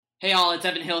Hey all, it's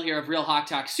Evan Hill here of Real Hawk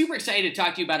Talk. Super excited to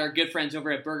talk to you about our good friends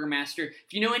over at Burger Master.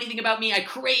 If you know anything about me, I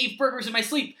crave burgers in my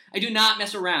sleep. I do not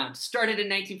mess around. Started in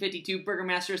 1952, Burger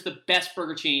Master is the best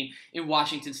burger chain in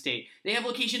Washington State. They have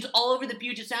locations all over the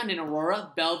Puget Sound in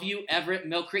Aurora, Bellevue, Everett,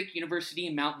 Mill Creek University,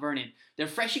 and Mount Vernon. Their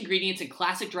fresh ingredients and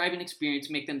classic driving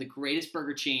experience make them the greatest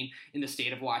burger chain in the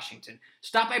state of Washington.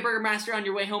 Stop by Burger Master on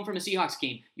your way home from a Seahawks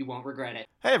game. You won't regret it.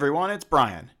 Hey everyone, it's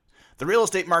Brian. The real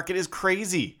estate market is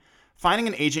crazy. Finding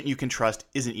an agent you can trust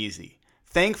isn't easy.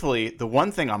 Thankfully, the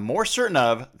one thing I'm more certain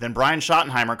of than Brian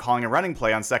Schottenheimer calling a running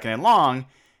play on 2nd and long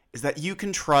is that you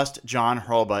can trust John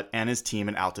Hurlbut and his team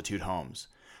at Altitude Homes.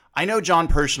 I know John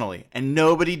personally, and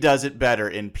nobody does it better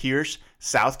in Pierce,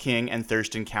 South King, and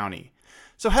Thurston County.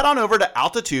 So head on over to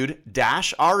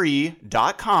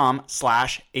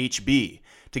altitude-re.com/HB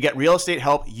to get real estate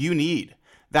help you need.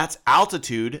 That's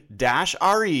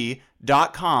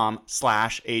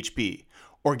altitude-re.com/HB.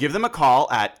 Or give them a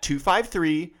call at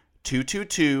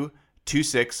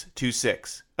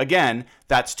 253-222-2626. Again,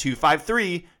 that's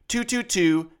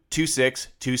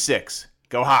 253-222-2626.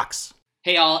 Go Hawks!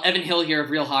 Hey all, Evan Hill here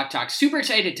of Real Hawk Talk. Super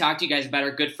excited to talk to you guys about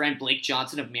our good friend Blake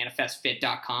Johnson of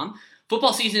ManifestFit.com.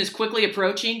 Football season is quickly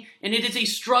approaching, and it is a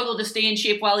struggle to stay in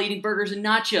shape while eating burgers and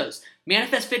nachos.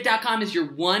 ManifestFit.com is your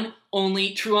one,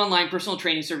 only, true online personal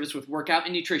training service with workout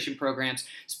and nutrition programs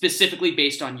specifically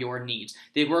based on your needs.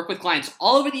 They work with clients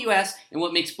all over the U.S., and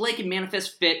what makes Blake and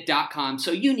ManifestFit.com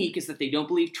so unique is that they don't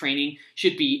believe training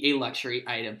should be a luxury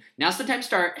item. Now's the time to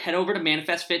start. Head over to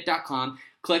ManifestFit.com,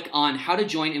 click on how to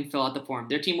join, and fill out the form.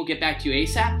 Their team will get back to you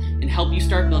ASAP and help you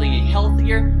start building a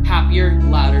healthier, happier,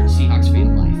 louder Seahawks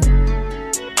fan life.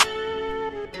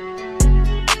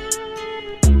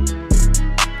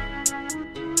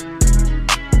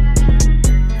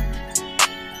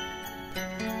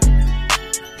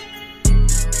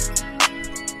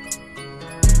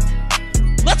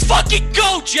 Fucking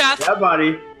go, Jeff! Yeah,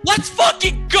 buddy. Let's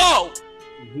fucking go!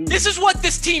 Mm-hmm. This is what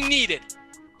this team needed.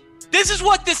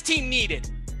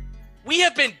 We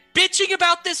have been bitching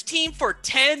about this team for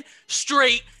 10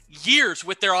 straight years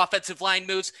with their offensive line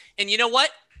moves. And you know what?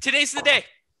 Today's the day.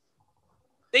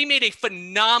 They made a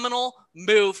phenomenal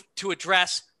move to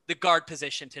address the guard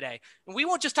position today. And we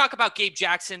won't just talk about Gabe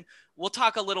Jackson. We'll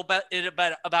talk a little bit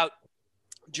about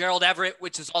Gerald Everett,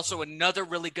 which is also another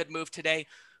really good move today.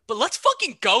 But let's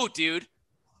fucking go, dude.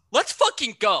 Let's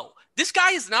fucking go. This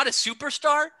guy is not a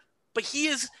superstar, but he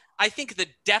is, I think, the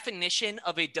definition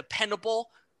of a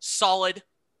dependable, solid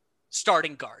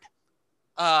starting guard.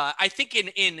 I think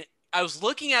I was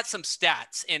looking at some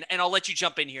stats, and I'll let you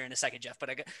jump in here in a second, Jeff, but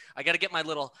I got to get my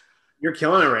little You're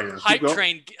killing it right now.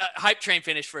 hype train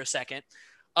finish for a second.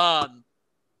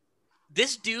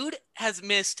 This dude has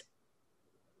missed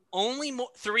only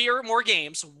 3 or more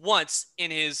games once in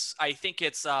his, I think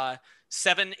it's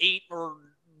 7, 8, or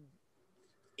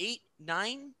 8,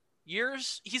 9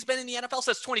 years he's been in the NFL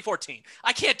since 2014.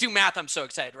 I can't do math. I'm so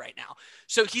excited right now.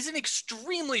 So he's an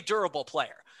extremely durable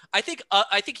player. I think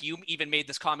you even made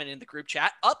this comment in the group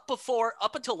chat. Up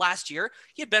until last year,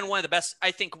 he had been one of the best,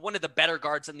 I think one of the better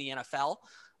guards in the NFL.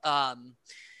 God,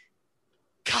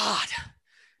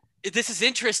 this is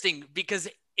interesting because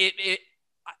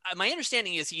my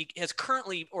understanding is he has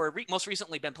currently most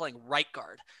recently been playing right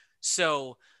guard.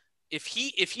 So if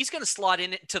he's going to slot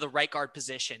into the right guard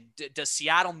position, does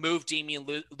Seattle move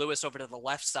Damian Lewis over to the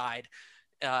left side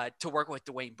to work with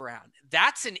Dwayne Brown?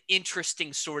 That's an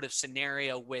interesting sort of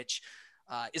scenario, which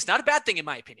is not a bad thing in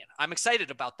my opinion. I'm excited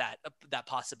about that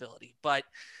possibility. But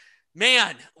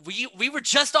man, we were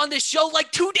just on this show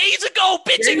like 2 days ago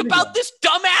bitching about this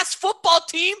dumbass football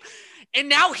team, and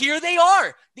now here they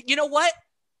are. You know what?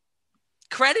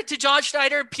 Credit to John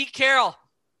Schneider and Pete Carroll.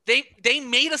 They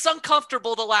made us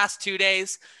uncomfortable the last 2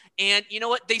 days, and you know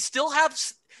what? They still have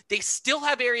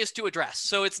areas to address.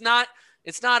 So it's not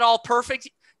all perfect,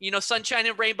 sunshine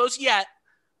and rainbows yet.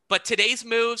 But today's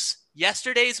moves,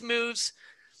 yesterday's moves,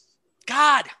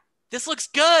 God, this looks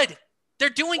good. They're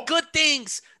doing good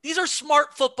things. These are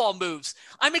smart football moves.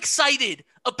 I'm excited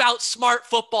about smart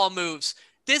football moves.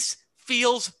 This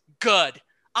feels good.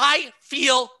 I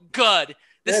feel good.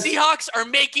 The Seahawks are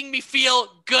making me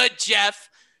feel good, Jeff.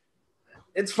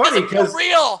 It's funny because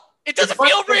it doesn't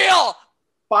feel real.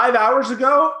 5 hours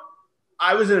ago,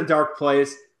 I was in a dark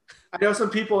place. I know some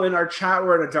people in our chat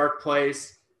were in a dark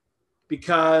place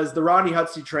because the Rodney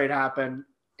Hudson trade happened,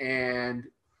 and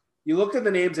you looked at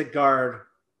the names at guard,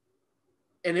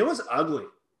 and it was ugly.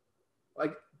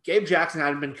 Like Gabe Jackson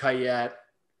hadn't been cut yet.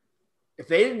 If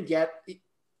they didn't get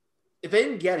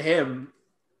him,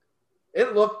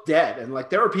 it looked dead. And like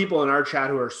there were people in our chat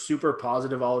who are super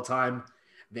positive all the time.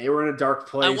 They were in a dark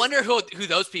place. I wonder who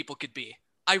those people could be.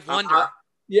 I wonder.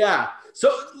 Yeah.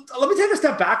 So let me take a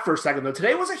step back for a second, though.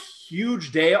 Today was a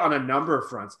huge day on a number of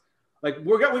fronts. Like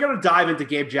we're going to dive into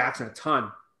Gabe Jackson a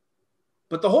ton.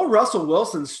 But the whole Russell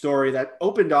Wilson story that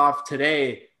opened off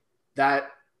today,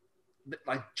 that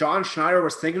like John Schneider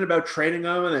was thinking about trading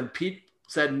him, and then Pete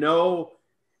said no,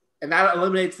 and that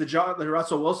eliminates the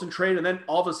Russell Wilson trade. And then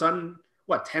all of a sudden,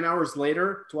 10 hours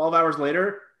later, 12 hours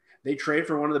later, they trade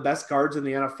for one of the best guards in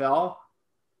the NFL.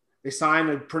 They signed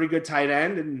a pretty good tight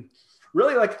end, and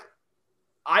really, like,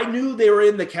 I knew they were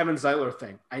in the Kevin Zeitler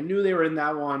thing. I knew they were in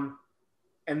that one,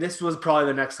 and this was probably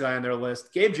the next guy on their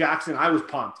list. Gabe Jackson, I was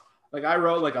pumped. Like, I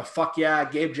wrote like a fuck yeah,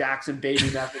 Gabe Jackson baby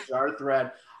message our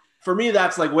thread. For me,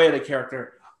 that's like way of the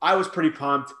character. I was pretty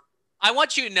pumped. I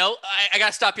want you to know, I got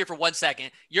to stop here for 1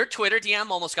 second. Your Twitter DM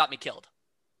almost got me killed.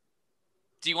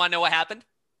 Do you want to know what happened?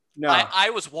 No. I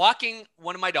was walking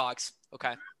one of my dogs.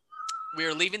 Okay. We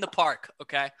were leaving the park.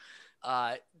 Okay.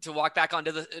 To walk back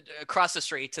across the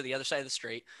street to the other side of the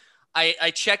street.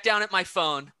 I check down at my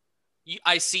phone.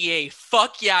 I see a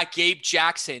fuck yeah, Gabe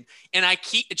Jackson. And I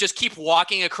keep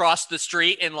walking across the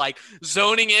street and like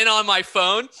zoning in on my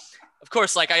phone. Of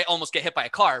course, like I almost get hit by a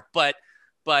car, but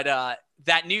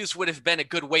that news would have been a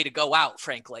good way to go out,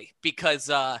 frankly,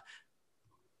 because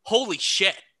holy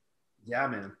shit. Yeah,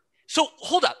 man. So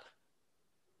hold up.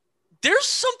 There's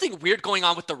something weird going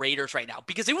on with the Raiders right now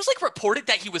because it was like reported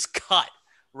that he was cut,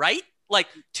 right? Like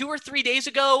 2 or 3 days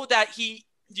ago that he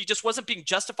just wasn't being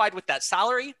justified with that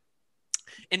salary.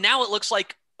 And now it looks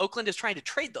like Oakland is trying to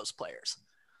trade those players.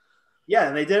 Yeah,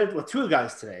 and they did it with 2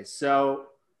 guys today. So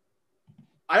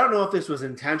I don't know if this was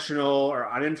intentional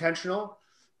or unintentional.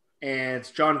 And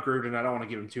it's John Gruden. I don't want to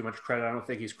give him too much credit. I don't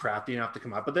think he's crafty enough to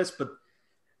come up with this, but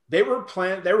there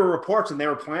were reports and they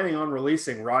were planning on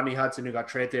releasing Rodney Hudson, who got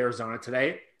traded to Arizona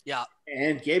today. Yeah.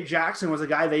 And Gabe Jackson was a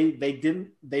guy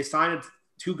they signed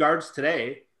 2 guards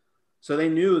today. So they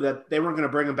knew that they weren't going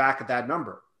to bring him back at that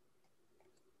number.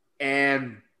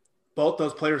 And both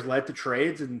those players led to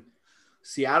trades, and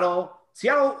Seattle,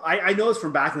 I know this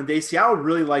from back in the day. Seattle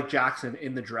really liked Jackson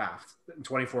in the draft in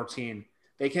 2014.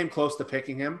 They came close to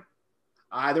picking him.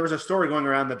 There was a story going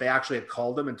around that they actually had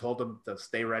called him and told him to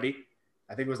stay ready.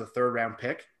 I think it was a 3rd round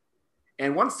pick.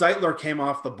 And once Zeitler came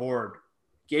off the board,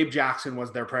 Gabe Jackson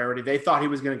was their priority. They thought he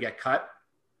was going to get cut,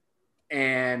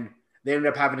 and they ended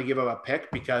up having to give him a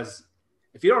pick because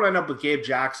if you don't end up with Gabe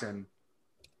Jackson,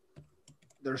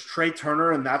 there's Trey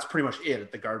Turner, and that's pretty much it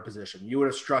at the guard position. You would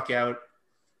have struck out.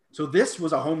 So this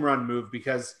was a home run move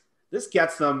because this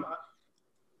gets them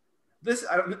this.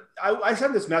 I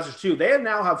sent this message too. They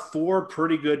now have 4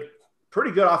 pretty good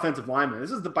offensive linemen.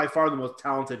 This is by far the most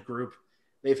talented group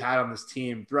they've had on this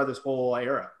team throughout this whole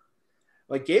era.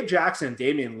 Like Gabe Jackson and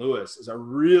Damian Lewis is a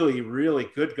really, really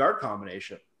good guard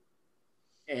combination.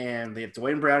 And they have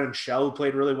Dwayne Brown and Shell, who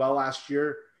played really well last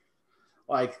year.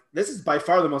 Like, this is by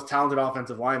far the most talented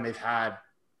offensive line they've had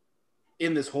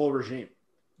in this whole regime.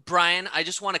 Brian, I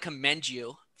just want to commend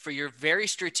you for your very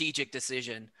strategic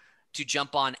decision to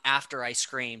jump on after I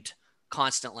screamed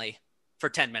constantly for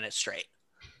 10 minutes straight.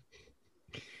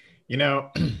 You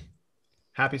know,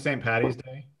 happy St. Patty's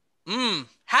Day.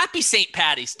 Happy St.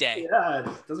 Patty's Day. Yeah,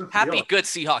 it doesn't feel happy good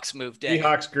Seahawks move day.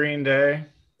 Seahawks Green Day.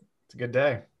 It's a good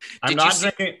day. I'm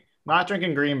not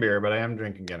drinking green beer, but I am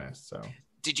drinking Guinness. So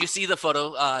did you see the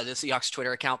photo the Seahawks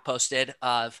Twitter account posted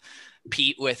of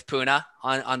Pete with Puna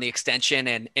on the extension,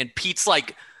 and Pete's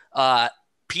like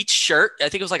Pete's shirt, I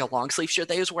think it was like a long sleeve shirt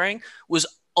that he was wearing, was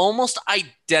almost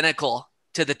identical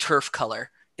to the turf color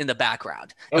in the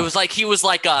background. Oh. It was like he was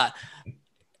like a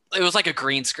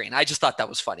green screen. I just thought that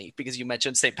was funny because you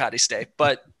mentioned St. Patty's Day.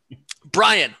 But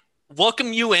Brian,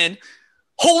 welcome you in.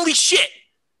 Holy shit.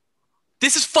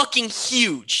 This is fucking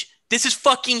huge.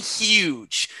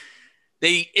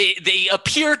 They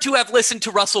appear to have listened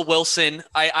to Russell Wilson.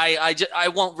 I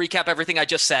won't recap everything I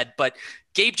just said, but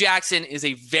Gabe Jackson is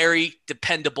a very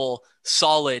dependable,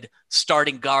 solid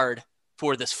starting guard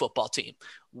for this football team.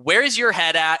 Where is your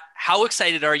head at? How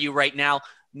excited are you right now?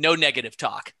 No negative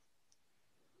talk.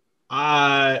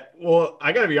 Well,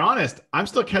 I gotta be honest. I'm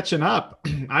still catching up.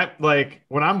 I like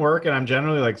when I'm working, I'm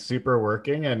generally like super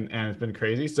working and it's been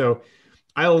crazy. So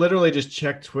I literally just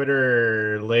checked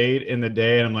Twitter late in the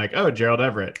day and I'm like, oh, Gerald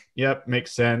Everett. Yep.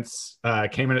 Makes sense.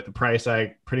 Came in at the price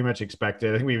I pretty much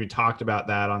expected. I think we even talked about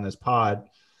that on this pod.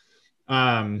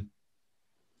 Then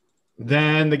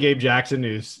the Gabe Jackson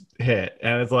news hit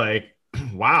and it's like,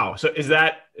 wow. So is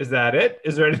that it?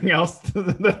 Is there anything else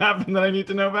that happened that I need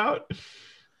to know about?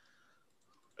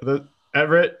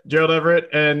 Gerald Everett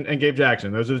and Gabe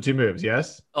Jackson. Those are the 2 moves.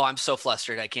 Yes. Oh, I'm so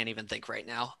flustered. I can't even think right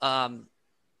now.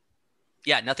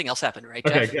 Yeah, nothing else happened, right,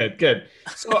 Okay, Jeff? good.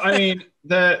 So, I mean,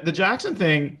 the Jackson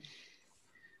thing,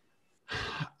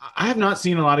 I have not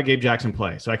seen a lot of Gabe Jackson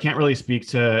play, so I can't really speak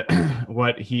to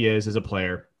what he is as a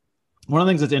player. One of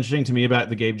the things that's interesting to me about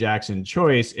the Gabe Jackson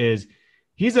choice is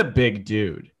he's a big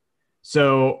dude.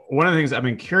 So one of the things I've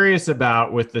been curious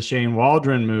about with the Shane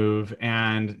Waldron move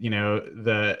and,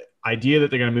 the idea that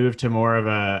they're going to move to more of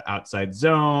a outside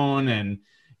zone and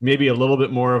maybe a little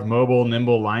bit more of mobile,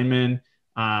 nimble linemen,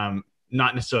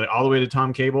 not necessarily all the way to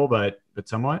Tom Cable, but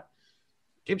somewhat.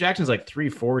 Gabe Jackson's like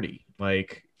 340.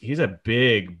 Like he's a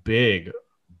big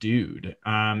dude.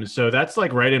 So that's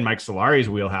like right in Mike Solari's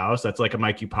wheelhouse. That's like a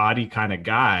Mike Upati kind of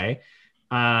guy.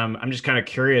 I'm just kind of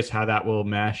curious how that will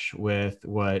mesh with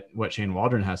what Shane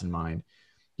Waldron has in mind.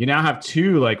 You now have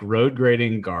two like road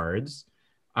grading guards.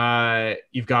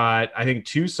 You've got, I think,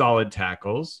 two solid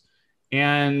tackles,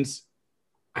 and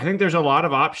I think there's a lot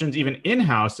of options even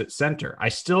in-house at center. I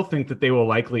still think that they will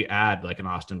likely add like an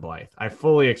Austin Blythe. I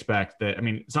fully expect that. I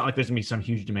mean, it's not like there's gonna be some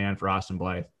huge demand for Austin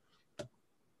Blythe.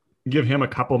 Give him a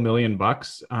couple $1 million.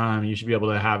 You should be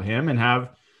able to have him and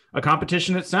have a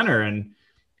competition at center, and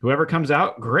whoever comes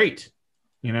out, great.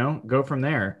 Go from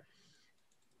there.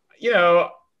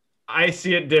 I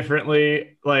see it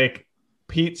differently. Like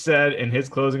Pete said in his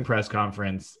closing press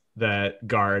conference that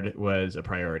guard was a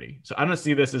priority. So I don't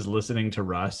see this as listening to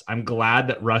Russ. I'm glad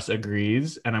that Russ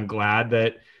agrees, and I'm glad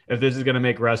that if this is going to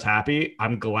make Russ happy,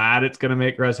 I'm glad it's going to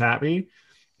make Russ happy.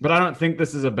 But I don't think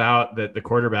this is about that the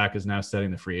quarterback is now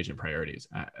setting the free agent priorities.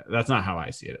 That's not how I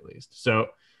see it, at least. So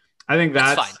I think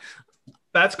that's fine.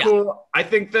 That's cool. Yeah. I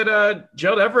think that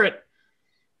Gerald Everett,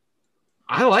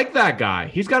 I like that guy.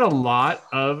 He's got a lot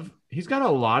of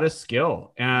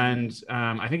skill, and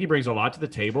I think he brings a lot to the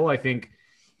table. I think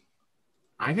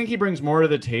he brings more to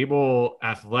the table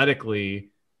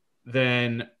athletically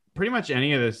than pretty much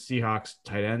any of the Seahawks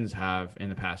tight ends have in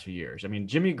the past few years. I mean,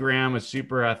 Jimmy Graham was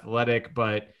super athletic,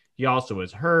 but he also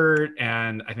was hurt,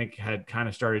 and I think had kind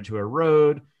of started to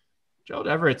erode. Gerald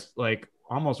Everett's like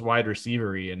almost wide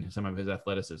receiver-y in some of his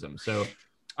athleticism. So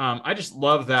I just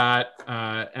love that.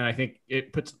 And I think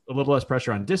it puts a little less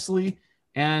pressure on Dissly.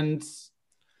 And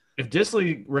if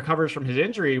Dissly recovers from his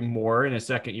injury more in his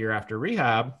second year after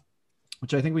rehab,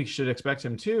 which I think we should expect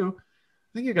him to,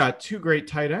 I think you got two great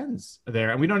tight ends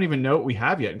there. And we don't even know what we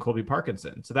have yet in Colby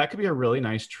Parkinson. So that could be a really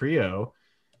nice trio.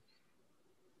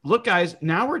 Look, guys,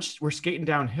 now we're skating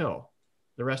downhill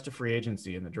the rest of free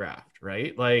agency in the draft,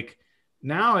 right? Like,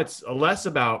 now it's less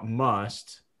about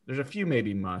must. There's a few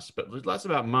maybe must, but there's less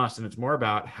about must, and it's more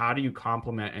about how do you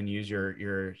complement and use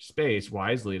your space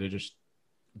wisely to just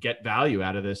get value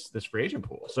out of this free agent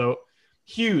pool. So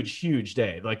huge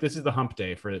day. Like this is the hump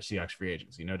day for the Seahawks free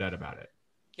agency, no doubt about it.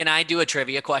 Can I do a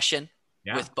trivia question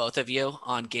with both of you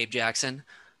on Gabe Jackson?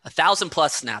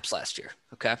 1,000+ snaps last year.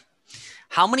 Okay,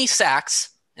 how many sacks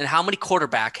and how many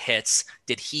quarterback hits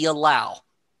did he allow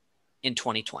in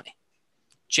 2020?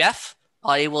 Jeff,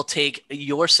 I will take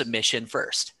your submission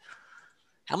first.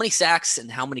 How many sacks and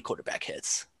how many quarterback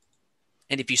hits?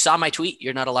 And if you saw my tweet,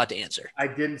 you're not allowed to answer. I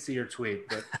didn't see your tweet,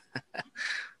 but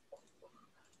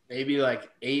maybe like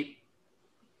 8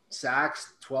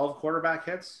 sacks, 12 quarterback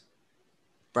hits.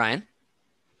 Brian?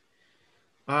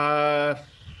 I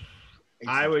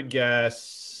would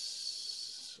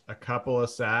guess a couple of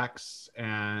sacks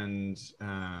and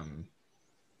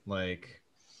like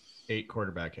 8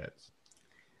 quarterback hits.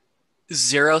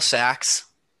 0 sacks,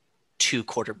 2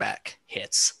 quarterback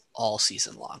hits all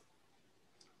season long.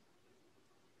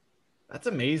 That's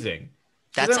amazing.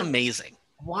 That's amazing.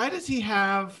 Why does he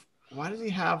have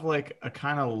like a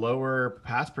kind of lower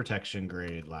pass protection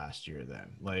grade last year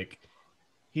then? Like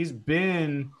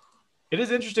it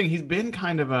is interesting. He's been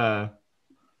kind of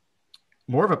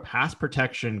more of a pass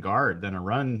protection guard than a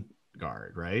run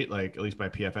guard, right? Like at least by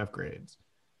PFF grades.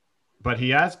 But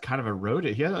he has kind of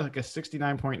eroded. He had like a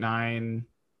 69.9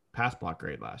 pass block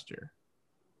grade last year.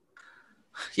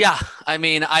 Yeah, I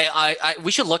mean, I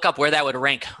we should look up where that would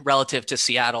rank relative to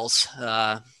Seattle's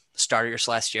starters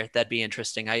last year. That'd be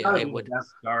interesting. I would. The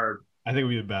best guard. I think it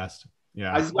would be the best.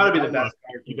 Yeah, it's got to be the best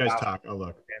guard. You guys talk. I'll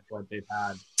look. What they've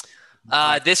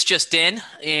had. This just in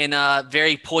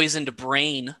very poisoned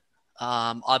brain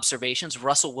observations.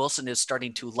 Russell Wilson is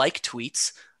starting to like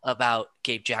tweets about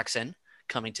Gabe Jackson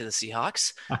coming to the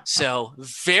Seahawks. So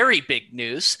very big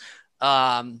news.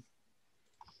 Holy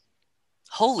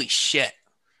shit.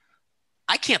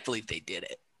 I can't believe they did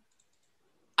it.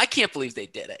 I can't believe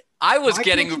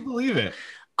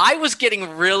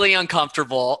really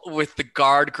uncomfortable with the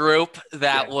guard group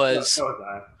that was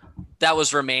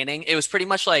remaining. It was pretty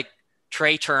much like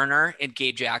Trey Turner and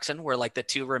Gabe Jackson were like the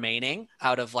two remaining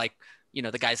out of like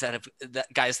the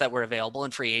guys that were available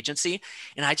in free agency.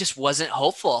 And I just wasn't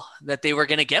hopeful that they were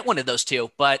going to get one of those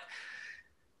two. But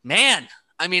man,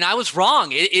 I mean, I was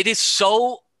wrong. It is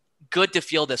so good to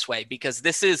feel this way because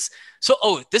this is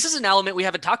an element we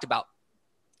haven't talked about.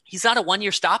 He's on a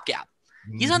 1-year stopgap.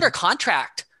 He's under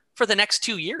contract for the next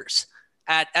 2 years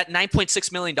at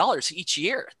 $9.6 million each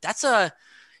year. That's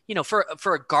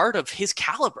for a guard of his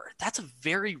caliber, that's a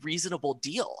very reasonable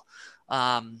deal.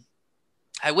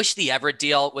 I wish the Everett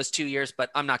deal was 2 years, but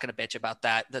I'm not going to bitch about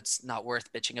that. That's not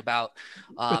worth bitching about.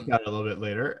 Got a little bit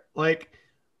later. Like,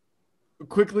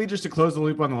 quickly, just to close the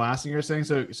loop on the last thing you're saying.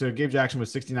 So Gabe Jackson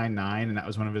was 69.9, and that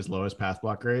was one of his lowest pass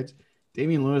block grades.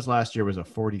 Damian Lewis last year was a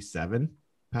 47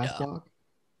 pass block,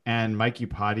 and Mike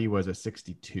Iupati was a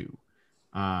 62.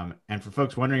 And for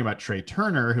folks wondering about Trey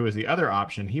Turner, who was the other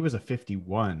option, he was a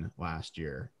 51 last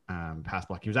year pass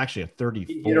block. He was actually a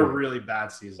 34. He had a really bad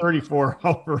season. 34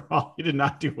 overall. He did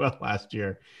not do well last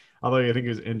year, although I think he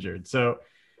was injured. So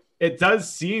it does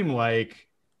seem like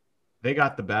they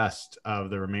got the best of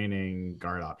the remaining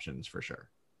guard options for sure.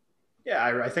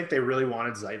 Yeah, I think they really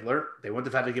wanted Zeidler. They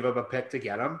wouldn't have had to give up a pick to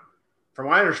get him. From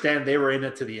what I understand, they were in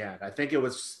it to the end. I think it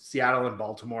was Seattle and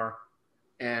Baltimore.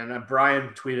 And Brian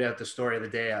tweeted out the story of the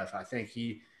day of, I think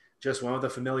he just went with the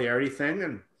familiarity thing,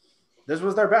 and this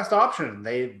was their best option.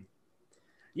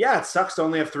 It sucks to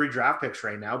only have 3 draft picks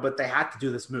right now, but they had to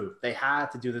do this move.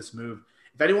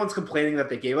 If anyone's complaining that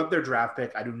they gave up their draft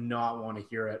pick, I do not want to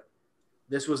hear it.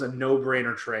 This was a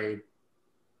no-brainer trade.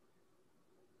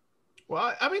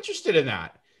 Well, I'm interested in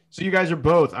that. So you guys are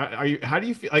both. How do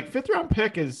you feel? Like, 5th round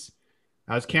pick is.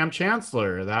 That was Cam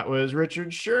Chancellor. That was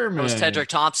Richard Sherman. That was Tedrick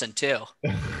Thompson too.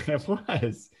 It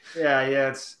was.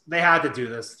 Yeah. They had to do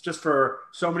this just for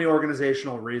so many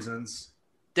organizational reasons.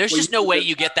 There's just no way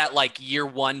you get that like year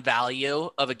 1 value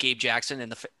of a Gabe Jackson in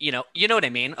the you know what I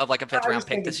mean, of like a 5th round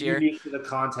pick this year. Unique to the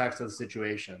context of the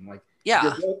situation, like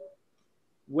yeah,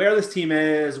 where this team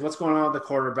is, what's going on with the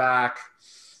quarterback,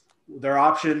 their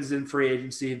options in free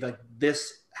agency. Like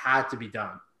this had to be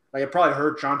done. Like, it probably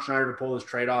hurt John Schneider to pull his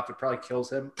trade off. It probably kills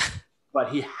him, but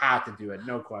he had to do it.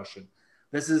 No question.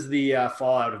 This is the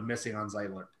fallout of missing on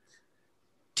Zeidler.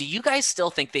 Do you guys still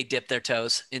think they dip their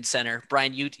toes in center?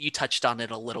 Brian, you touched on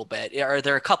it a little bit. Are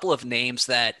there a couple of names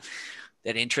that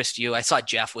interest you? I saw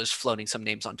Jeff was floating some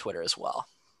names on Twitter as well.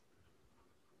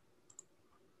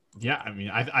 Yeah, I mean,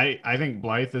 I think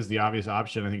Blythe is the obvious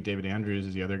option. I think David Andrews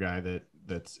is the other guy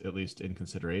that's at least in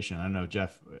consideration. I don't know,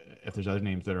 Jeff, if there's other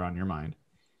names that are on your mind.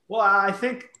 Well, I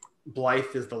think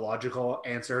Blythe is the logical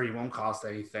answer. He won't cost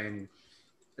anything.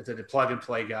 It's a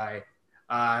plug-and-play guy.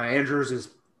 Andrews is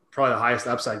probably the highest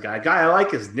upside guy. A guy I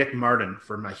like is Nick Martin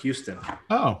from Houston.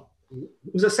 Oh.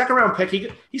 He was a 2nd-round pick.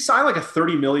 He signed like a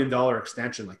 $30 million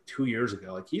extension like 2 years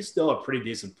ago. Like, he's still a pretty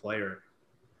decent player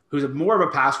who's more of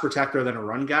a pass protector than a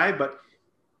run guy, but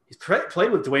he's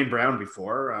played with Dwayne Brown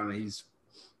before. He's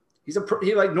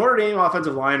like Notre Dame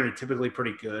offensive line are typically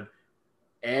pretty good.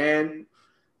 And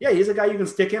yeah, he's a guy you can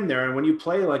stick in there. And when you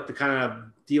play like the kind of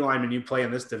D lineman you play in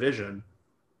this division,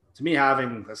 to me,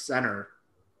 having a center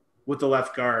with the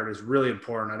left guard is really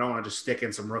important. I don't want to just stick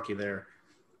in some rookie there.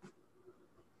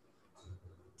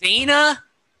 Dana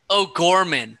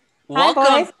O'Gorman,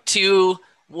 welcome to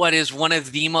what is one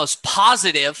of the most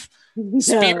positive,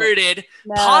 spirited,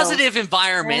 positive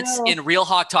environments in Real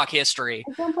Hawk Talk history.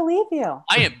 I don't believe you.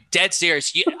 I am dead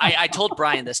serious. I told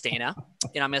Brian this, Dana,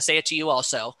 and I'm going to say it to you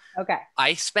also. Okay.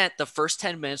 I spent the first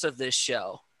 10 minutes of this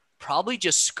show probably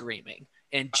just screaming,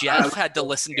 and Jeff had to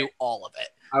listen to all of it.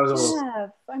 I was a little... Jeff,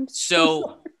 I'm so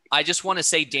sorry. I just want to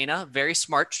say, Dana, very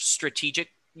smart, strategic,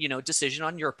 decision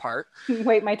on your part.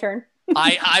 Wait, my turn.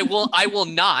 I will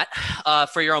not,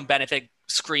 for your own benefit,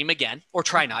 scream again or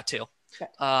try not to.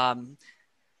 Okay.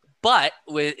 But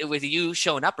with you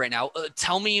showing up right now,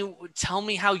 tell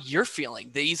me how you're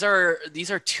feeling. These are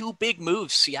 2 big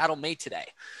moves Seattle made today.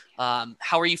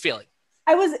 How are you feeling?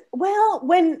 I was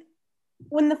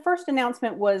when the first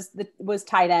announcement was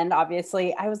tight end,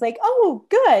 obviously, I was like, oh,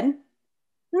 good.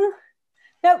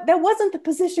 That wasn't the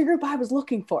position group I was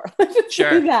looking for. Let's just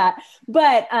say that.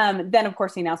 But then, of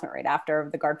course, the announcement right after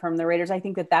of the guard from the Raiders, I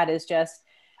think that is just,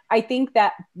 I think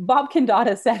that Bob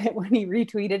Condotta said it when he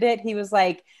retweeted it. He was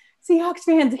like, Seahawks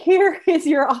fans, here is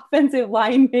your offensive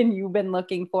lineman you've been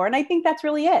looking for. And I think that's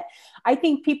really it. I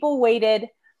think people waited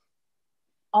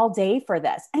all day for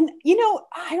this. And,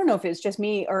 I don't know if it's just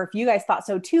me or if you guys thought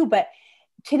so too, but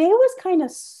today was kind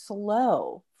of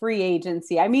slow free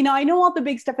agency. I mean, I know all the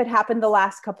big stuff had happened the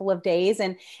last couple of days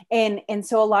and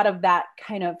so a lot of that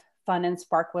kind of fun and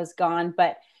spark was gone.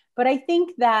 But I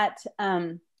think that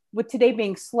with today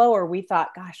being slower, we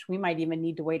thought, gosh, we might even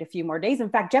need to wait a few more days. In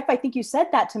fact, Jeff, I think you said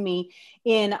that to me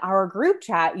in our group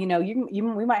chat. We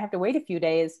might have to wait a few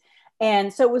days.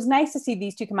 And so it was nice to see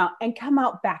these two come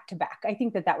out back to back. I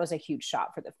think that was a huge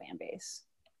shot for the fan base.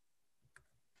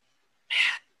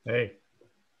 Hey,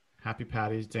 happy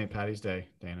St. Patty's Day,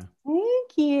 Dana.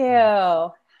 Thank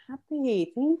you.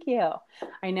 Thank you.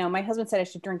 I know my husband said I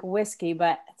should drink whiskey,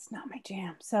 but it's not my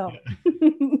jam. So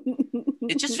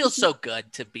it just feels so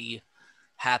good to be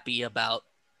happy about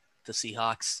the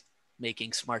Seahawks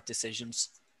making smart decisions.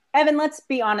 Evan, let's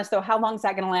be honest though. How long is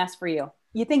that going to last for you?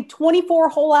 You think 24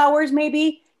 whole hours,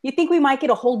 maybe? You think we might get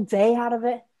a whole day out of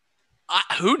it?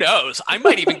 Who knows? I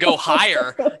might even go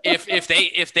higher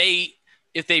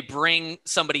if they bring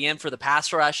somebody in for the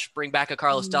pass rush, bring back a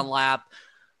Carlos Dunlap,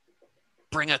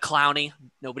 bring a Clowney.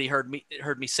 Nobody heard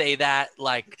me say that.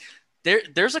 Like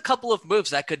there's a couple of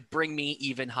moves that could bring me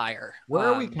even higher. Where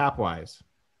are we cap wise?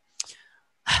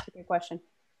 Good question.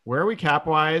 Where are we cap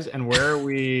wise and where are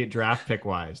we draft pick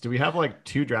wise? Do we have like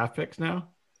 2 draft picks now?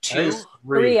 2,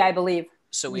 3, I believe.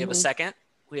 So we have a second,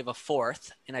 we have a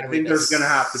 4th, and I think there's going to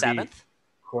have to 7th. be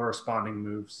corresponding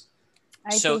moves.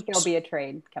 I think there'll be a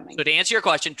trade coming. So to answer your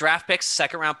question, draft picks,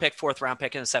 2nd round pick, 4th round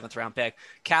pick, and a 7th round pick.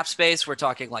 Cap space, we're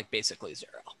talking like basically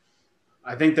 0.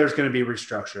 I think there's going to be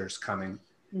restructures coming.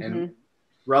 And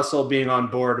Russell being on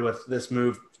board with this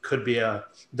move could be a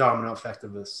domino effect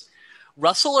of this.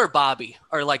 Russell or Bobby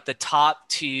are like the top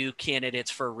 2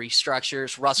 candidates for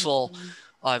restructures. Russell,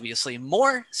 obviously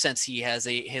more since he has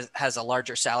a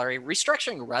larger salary.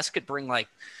 Restructuring Russ could bring like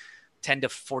 $10 to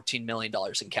 $14 million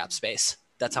in cap space.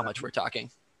 That's how much we're talking.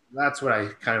 That's what I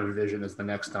kind of envision as the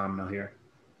next domino here.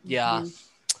 Yeah.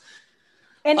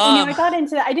 And I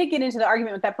did get into the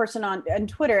argument with that person on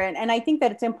Twitter. And I think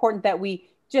that it's important that we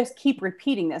just keep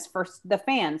repeating this for the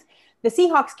fans. The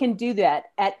Seahawks can do that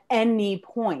at any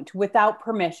point without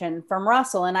permission from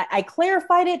Russell. And I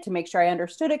clarified it to make sure I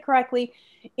understood it correctly.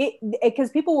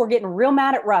 Because people were getting real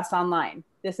mad at Russ online.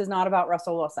 This is not about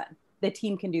Russell Wilson. The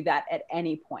team can do that at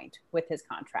any point with his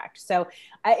contract. So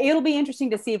it'll be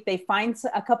interesting to see if they find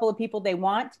a couple of people they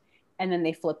want and then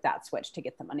they flip that switch to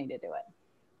get the money to do it.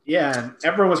 Yeah, and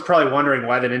everyone was probably wondering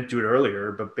why they didn't do it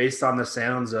earlier, but based on the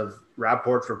sounds of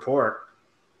Rapport's report,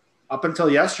 up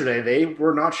until yesterday, they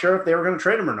were not sure if they were going to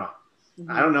trade him or not.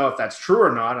 I don't know if that's true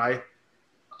or not.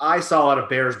 I saw a lot of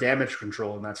Bears damage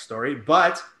control in that story.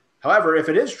 But, however, if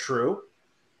it is true,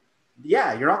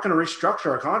 yeah, you're not going to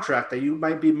restructure a contract that you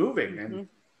might be moving. And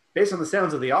based on the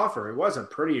sounds of the offer, it was a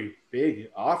pretty big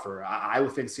offer. I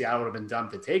would think Seattle would have been dumb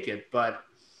to take it. But,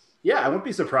 yeah, I wouldn't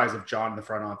be surprised if John in the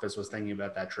front office was thinking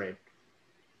about that trade.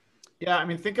 Yeah, I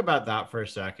mean, think about that for a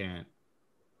second.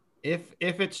 If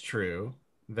it's true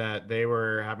that they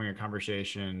were having a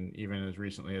conversation even as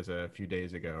recently as a few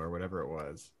days ago or whatever it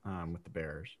was with the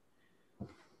Bears,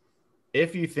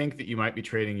 if you think that you might be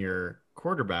trading your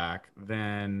quarterback,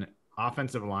 then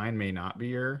offensive line may not be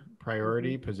your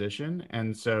priority position.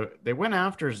 And so they went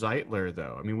after Zeitler,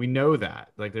 though. I mean, we know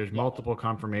that. Like, there's multiple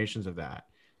confirmations of that.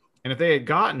 And if they had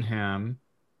gotten him,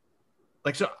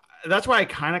 like, so that's why I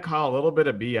kind of call a little bit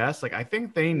of BS. Like, I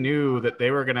think they knew that they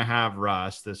were going to have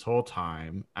Russ this whole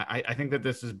time. I think that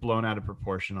this is blown out of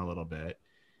proportion a little bit.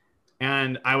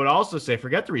 And I would also say,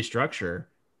 forget the restructure.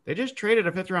 They just traded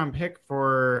a 5th round pick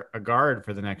for a guard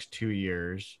for the next 2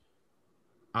 years.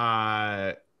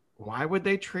 Why would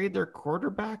they trade their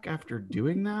quarterback after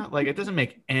doing that? Like, it doesn't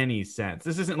make any sense.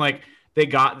 This isn't like they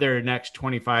got their next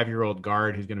 25-year-old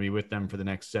guard who's going to be with them for the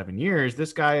next 7 years.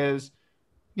 This guy is,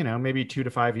 maybe 2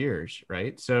 to 5 years,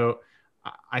 right? So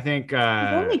I think... He's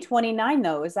only 29,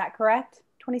 though. Is that correct?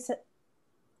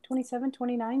 27,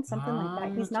 29, something like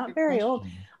that. He's not very old.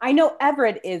 I know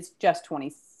Everett is just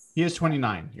 20. He is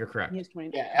 29. You're correct. He is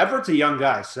 29. Yeah, Everett's a young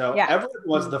guy. So Everett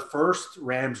was the first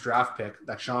Rams draft pick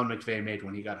that Sean McVay made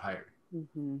when he got hired.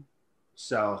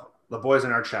 So the boys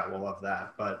in our chat will love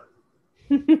that. But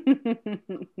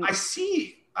I've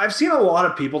seen a lot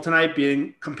of people tonight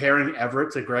comparing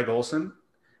Everett to Greg Olsen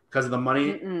because of the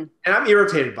money. And I'm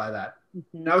irritated by that.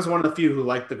 And I was one of the few who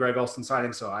liked the Greg Olsen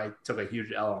signing, so I took a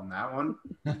huge L on that one.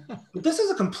 But this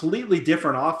is a completely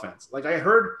different offense. Like, I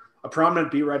heard a prominent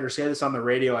beat writer say this on the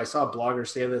radio. I saw a blogger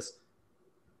say this.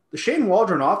 The Shane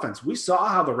Waldron offense, we saw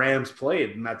how the Rams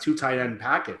played in that 2 tight end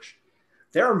package.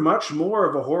 They're much more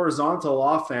of a horizontal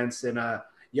offense and a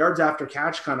yards after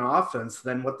catch kind of offense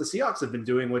than what the Seahawks have been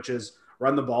doing, which is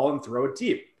run the ball and throw it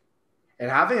deep.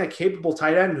 And having a capable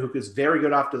tight end who is very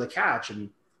good after the catch, and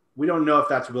we don't know if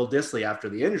that's Will Dissly after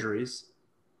the injuries.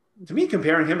 To me,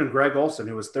 comparing him and Greg Olsen,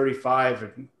 who was 35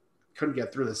 and couldn't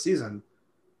get through the season,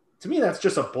 to me, that's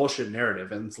just a bullshit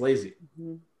narrative, and it's lazy.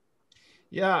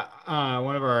 Yeah,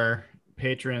 one of our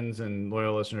patrons and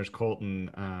loyal listeners,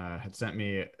 Colton, had sent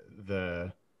me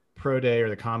the pro day or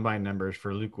the combine numbers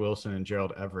for Luke Wilson and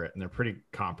Gerald Everett, and they're pretty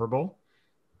comparable.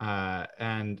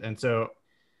 And so,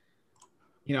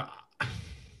 you know,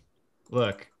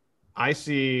 look, I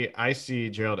see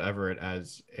Gerald Everett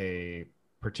as a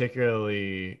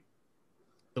particularly,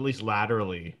 at least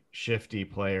laterally, shifty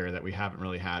player that we haven't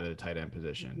really had at a tight end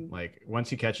position. Like once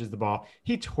he catches the ball,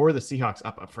 he tore the Seahawks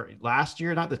up for last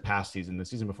year, not this past season, the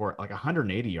season before, like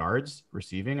 180 yards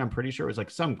receiving. I'm pretty sure it was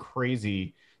like some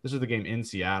crazy. This was the game in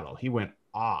Seattle. He went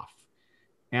off,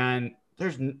 and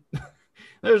there's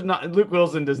not Luke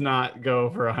Wilson does not go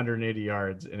for 180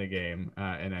 yards in a game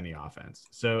in any offense.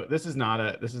 So this is not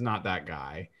that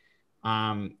guy.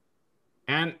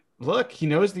 And look, he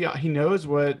knows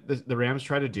what the Rams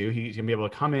try to do. He's gonna be able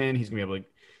to come in. He's gonna be able to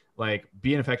like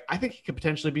be in effect. I think he could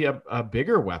potentially be a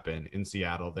bigger weapon in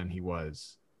Seattle than he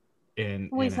was in.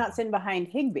 Well, he's not sitting behind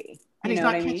Higbee, and he's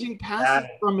not catching passes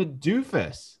from a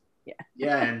doofus.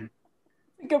 Yeah, and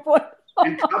good point.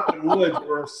 And Kupp and Woods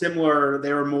were similar.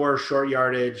 They were more short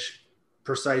yardage,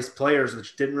 precise players,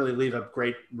 which didn't really leave a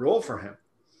great role for him.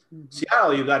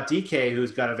 Seattle, you got DK,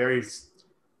 who's got a very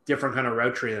different kind of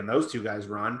route tree than those two guys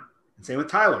run. And same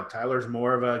with Tyler. Tyler's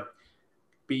more of a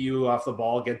beat you off the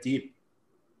ball, get deep,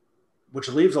 which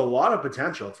leaves a lot of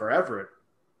potential for Everett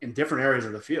in different areas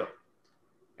of the field.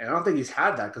 And I don't think he's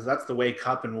had that because that's the way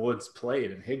Kupp and Woods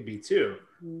played, and Higbee too.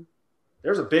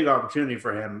 There's a big opportunity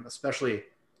for him, especially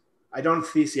 – I don't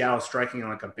see Seattle striking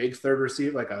on like a big third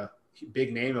receiver, like a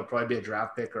big name. It'll probably be a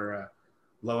draft pick or a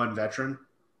low-end veteran.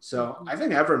 So I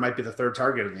think Everett might be the third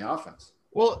target in the offense.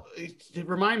 Well,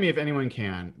 remind me if anyone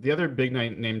can. The other big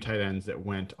name tight ends that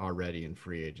went already in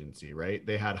free agency, right?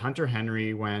 They had Hunter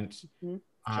Henry went.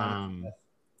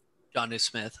 Jonnu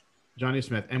Smith.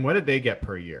 And what did they get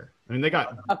per year? I mean, they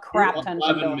got a crap ton.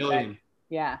 11 million.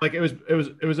 Yeah. Like it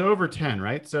was over 10,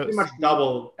 right? So pretty much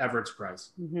double Everett's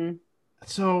price.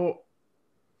 So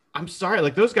I'm sorry,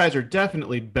 like those guys are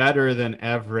definitely better than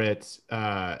Everett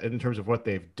in terms of what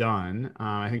they've done.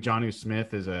 I think Jonnu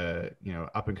Smith is a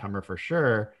up and comer for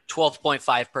sure.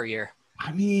 12.5 per year.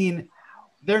 I mean,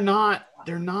 they're not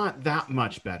that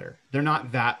much better. They're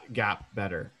not that gap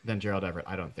better than Gerald Everett,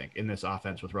 I don't think, in this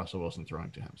offense with Russell Wilson throwing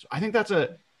to him. So I think that's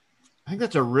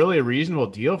a really reasonable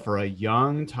deal for a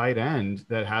young tight end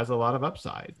that has a lot of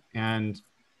upside. And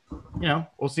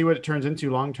we'll see what it turns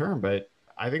into long term, but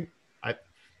I think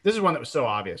this is one that was so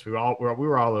obvious. We were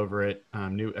all over it. I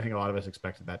think a lot of us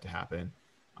expected that to happen.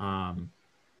 And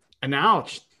now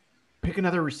just pick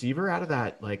another receiver out of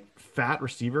that like fat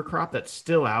receiver crop that's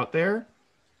still out there.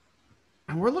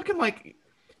 And we're looking like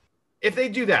if they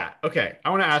do that, okay, I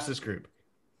want to ask this group.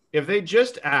 If they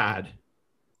just add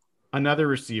another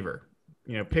receiver,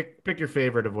 pick your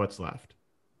favorite of what's left.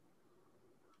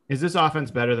 Is this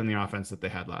offense better than the offense that they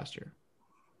had last year?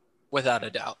 Without a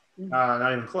doubt.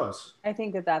 Not even close. I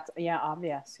think that's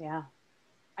obvious. Yeah.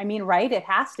 I mean, right. It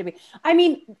has to be. I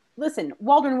mean, listen,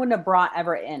 Waldron wouldn't have brought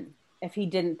Everett in if he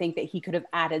didn't think that he could have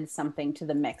added something to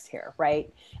the mix here.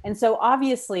 Right. And so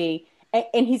obviously,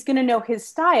 and he's going to know his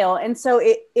style. And so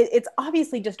it's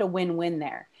obviously just a win-win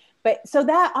there. But so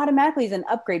that automatically is an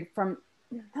upgrade from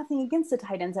nothing against the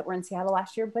tight ends that were in Seattle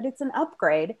last year, but it's an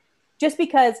upgrade just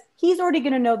because he's already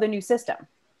going to know the new system.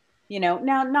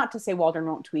 Now not to say Waldron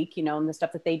won't tweak, and the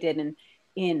stuff that they did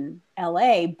in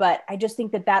LA, but I just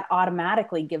think that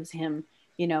automatically gives him,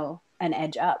 an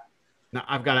edge up. Now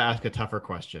I've got to ask a tougher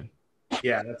question.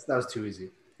 Yeah, that was too easy.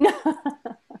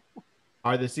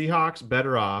 Are the Seahawks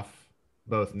better off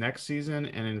both next season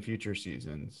and in future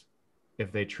seasons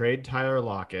if they trade Tyler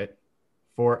Lockett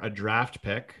for a draft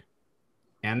pick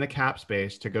and the cap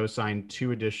space to go sign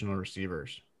 2 additional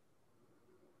receivers?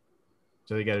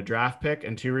 So they get a draft pick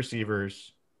and 2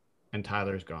 receivers, and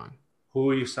Tyler's gone. Who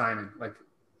are you signing? Like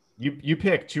you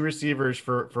pick 2 receivers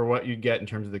for what you get in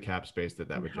terms of the cap space that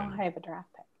would generate. I have a draft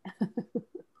pick.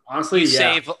 Honestly,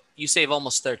 you save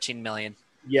almost $13 million.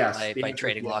 Yes, by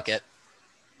trading Lockett.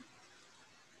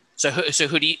 So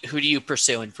who do you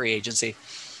pursue in free agency?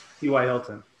 T.Y.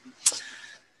 Hilton.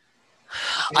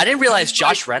 I didn't realize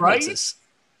Josh Reynolds is.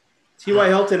 T.Y.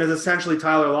 Hilton is essentially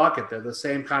Tyler Lockett. They're the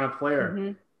same kind of player.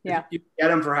 Mm-hmm. Yeah. If you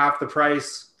get him for half the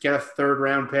price, get a 3rd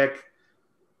round pick,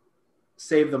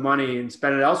 save the money and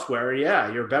spend it elsewhere.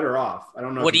 Yeah, you're better off. I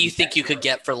don't know. What do you think you could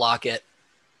get for Lockett?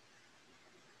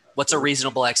 What's a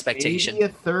reasonable expectation? Maybe a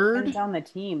 3rd? Depends on the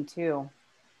team too.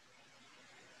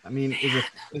 I mean,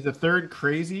 is a 3rd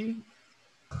crazy?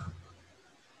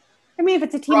 I mean, if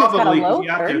it's a team that's got a low you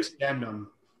have to third. extend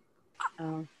them.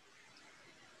 I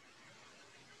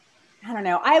don't don't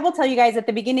know. I will tell you guys at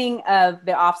the beginning of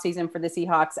the offseason for the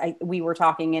Seahawks, we were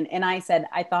talking and I said,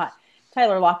 I thought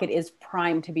Tyler Lockett is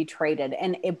primed to be traded.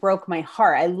 And it broke my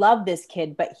heart. I love this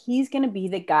kid, but he's going to be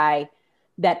the guy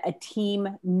that a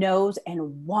team knows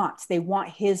and wants. They want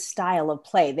his style of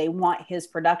play. They want his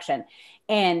production.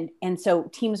 And so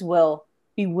teams will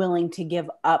be willing to give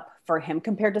up for him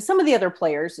compared to some of the other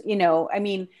players. I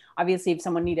mean, obviously if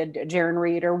someone needed Jaron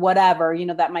Reed or whatever,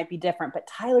 that might be different, but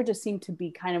Tyler just seemed to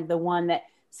be kind of the one that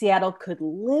Seattle could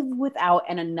live without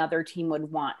and another team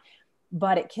would want.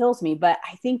 But it kills me. But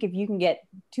I think if you can get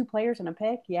 2 players and a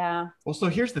pick, yeah. Well, so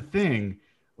here's the thing.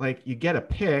 Like, you get a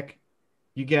pick,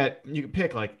 you can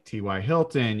pick like T.Y.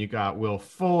 Hilton, you got Will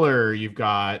Fuller, you've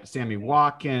got Sammy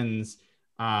Watkins.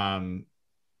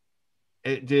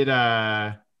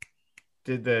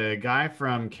 Did the guy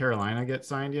from Carolina get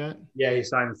signed yet? Yeah, he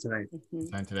signed tonight.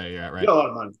 Signed today, yeah, right. He got a lot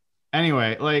of money.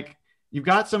 Anyway, like, you've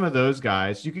got some of those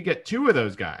guys. You could get 2 of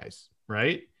those guys,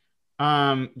 right?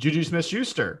 Juju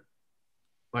Smith-Schuster.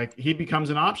 Like, he becomes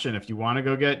an option. If you want to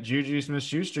go get Juju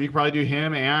Smith-Schuster, you could probably do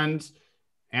him and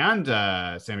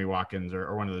Sammy Watkins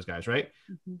or one of those guys, right?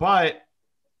 Mm-hmm. But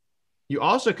you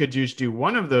also could just do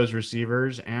one of those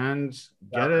receivers and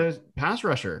get a pass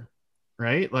rusher,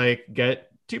 right? Like, get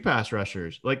 2 pass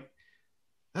rushers. Like,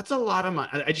 that's a lot of money.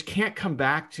 I just can't come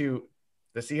back to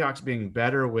the Seahawks being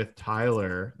better with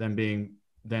Tyler than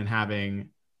having,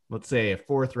 let's say, a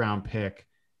 4th round pick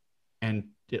and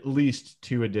at least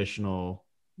 2 additional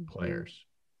players.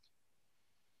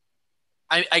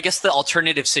 I guess the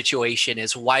alternative situation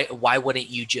is why wouldn't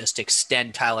you just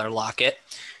extend Tyler Lockett,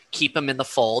 keep him in the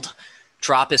fold,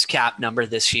 drop his cap number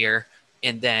this year,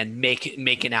 and then make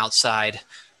an outside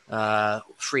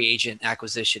free agent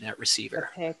acquisition at receiver?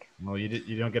 Pick. Well,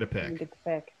 you don't get a pick. You get the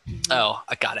pick. Oh,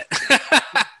 I got it.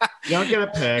 You don't get a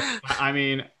pick. I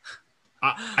mean,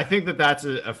 I think that's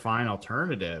a fine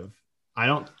alternative.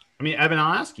 Evan,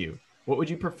 I'll ask you, what would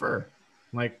you prefer?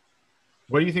 Like,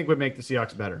 what do you think would make the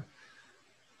Seahawks better?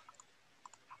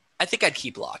 I think I'd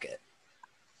keep Lockett.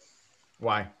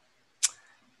 Why?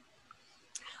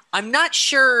 I'm not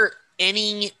sure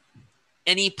any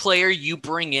player you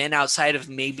bring in outside of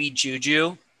maybe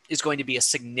Juju is going to be a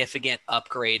significant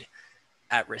upgrade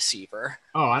at receiver.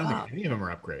 Oh, I don't think any of them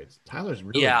are upgrades. Tyler's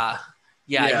really Yeah,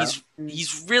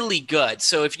 he's really good.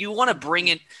 So if you want to bring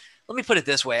in, let me put it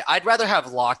this way. I'd rather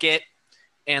have Lockett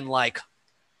and like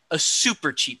a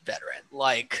super cheap veteran.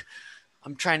 Like,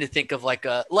 I'm trying to think of like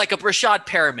a Brashad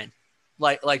Perriman,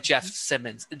 like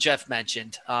Jeff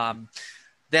mentioned.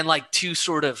 Then like 2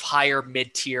 sort of higher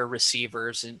mid-tier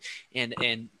receivers and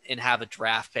have a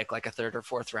draft pick, like a 3rd or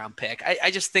 4th round pick.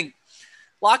 I just think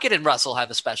Lockett and Russell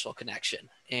have a special connection,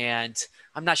 and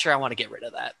I'm not sure I want to get rid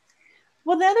of that.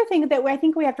 Well, the other thing that I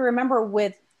think we have to remember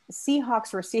with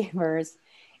Seahawks receivers,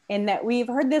 and that we've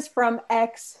heard this from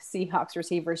ex-Seahawks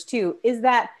receivers too, is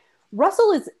that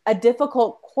Russell is a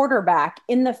difficult quarterback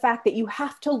in the fact that you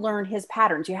have to learn his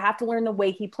patterns. You have to learn the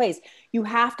way he plays. You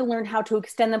have to learn how to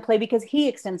extend the play because he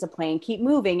extends the play and keep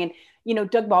moving. And,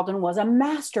 Doug Baldwin was a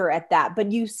master at that,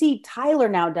 but you see Tyler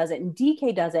now does it and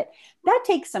DK does it. That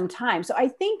takes some time. So I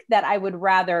think that I would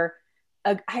rather,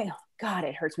 God,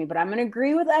 it hurts me, but I'm going to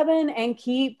agree with Evan and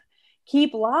keep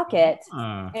Lockett.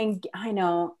 And I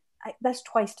know, that's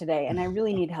twice today and I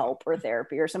really need help or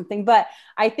therapy or something. But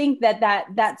I think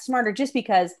that's smarter just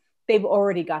because they've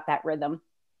already got that rhythm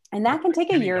and that can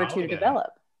take a year or 2 to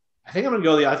develop. I think I'm going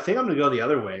to go the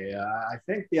other way. I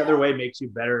think the other way makes you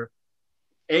better.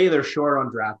 They're short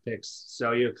on draft picks.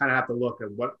 So you kind of have to look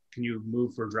at what can you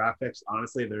move for draft picks.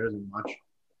 Honestly, there isn't much.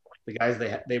 The guys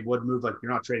they would move, like,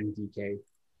 you're not trading DK.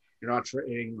 You're not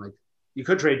trading, like, you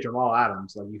could trade Jamal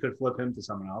Adams. Like, you could flip him to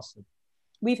someone else.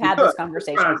 We've had this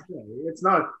conversation. It's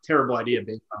not a terrible idea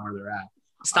based on where they're at.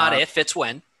 It's not if, it's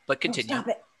when, but continue. Stop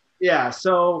it. Yeah,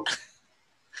 so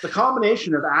the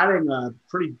combination of adding a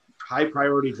pretty high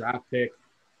priority draft pick,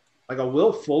 like a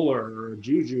Will Fuller or a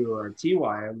Juju or a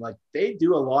T.Y., and like they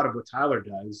do a lot of what Tyler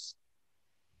does.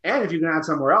 And if you can add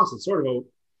somewhere else, it's sort of a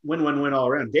win-win-win all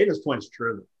around. Data's point is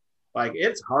true. Like,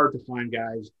 it's hard to find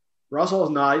guys. Russell is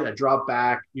not a drop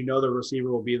back. The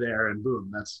receiver will be there, and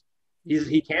boom,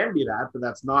 he can be that, but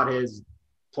that's not his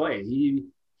play.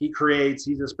 He creates.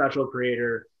 He's a special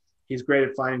creator. He's great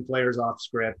at finding players off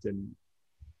script, and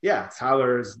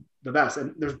Tyler is the best.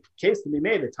 And there's a case to be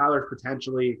made that Tyler's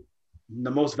potentially the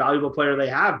most valuable player they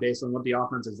have based on what the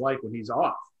offense is like when he's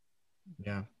off.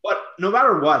 Yeah. But no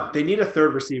matter what, they need a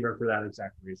 3rd receiver for that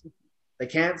exact reason. They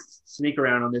can't sneak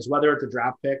around on this, whether it's a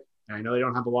draft pick. And I know they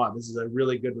don't have a lot. This is a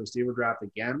really good receiver draft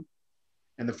again.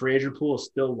 And the free agent pool is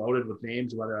still loaded with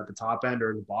names, whether at the top end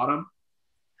or the bottom.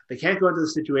 they can't go into the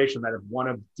situation that if one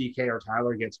of DK or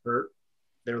Tyler gets hurt,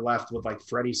 they're left with like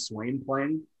Freddie Swain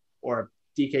playing, or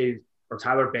if DK or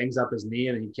Tyler bangs up his knee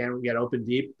and he can't get open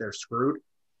deep, they're screwed.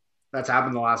 That's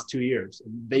happened the last 2 years.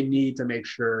 And they need to make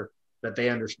sure that they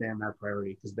understand that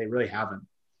priority because they really haven't.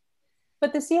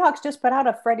 But the Seahawks just put out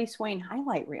a Freddie Swain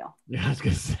highlight reel. Yeah, I was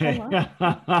gonna say.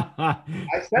 I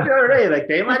said the other day, like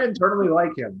they might internally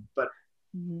like him, but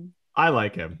I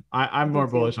like him. I'm more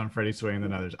bullish on Freddie Swain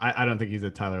than others. I don't think he's a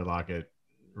Tyler Lockett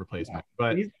replacement,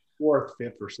 but he's fourth,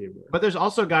 fifth receiver. But there's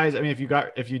also guys. I mean,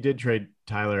 if you did trade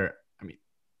Tyler, I mean,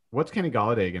 what's Kenny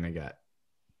Golladay gonna get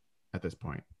at this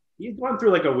point? He's gone through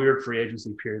like a weird free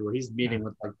agency period where he's meeting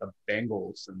with like the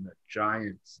Bengals and the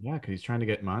Giants. Yeah, because he's trying to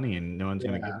get money and no one's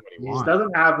going to give him what he wants. He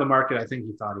doesn't have the market I think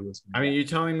he thought he was. I mean, you're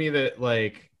telling me that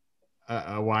like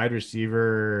a wide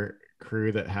receiver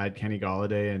crew that had Kenny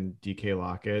Golladay and DK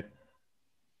Lockett,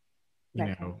 you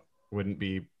know, wouldn't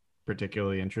be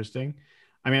particularly interesting.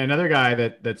 I mean, another guy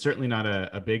that's certainly not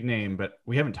a big name, but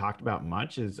we haven't talked about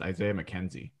much is Isaiah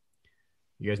McKenzie.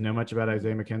 You guys know much about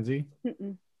Isaiah McKenzie?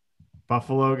 Mm-mm.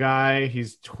 Buffalo guy.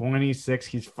 He's 26.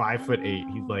 He's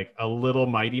 5'8". He's like a little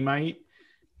mighty might.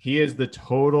 He is the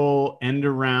total end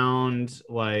around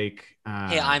like.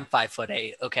 Hey, I'm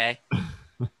 5'8". Okay.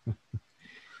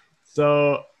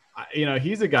 So, you know,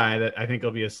 he's a guy that I think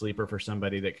will be a sleeper for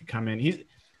somebody that could come in.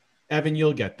 Evan,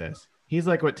 you'll get this. He's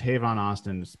like what Tavon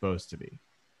Austin is supposed to be,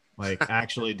 like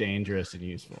actually dangerous and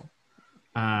useful.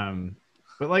 But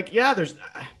like, yeah,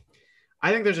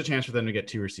 I think there's a chance for them to get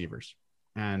 2 receivers.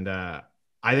 And I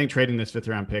think trading this 5th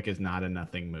round pick is not a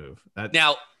nothing move.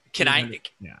 Now, can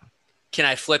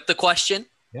I flip the question?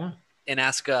 Yeah. And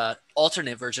ask a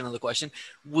alternate version of the question?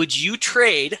 Would you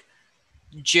trade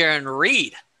Jarran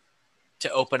Reed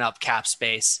to open up cap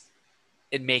space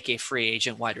and make a free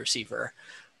agent wide receiver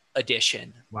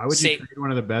addition? Why would you trade one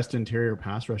of the best interior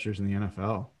pass rushers in the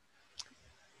NFL?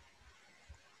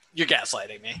 You're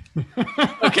gaslighting me.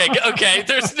 Okay.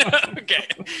 There's no.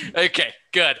 Okay.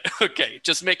 Good. Okay.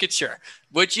 Just making sure.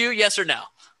 Would you? Yes or no?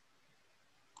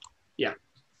 Yeah.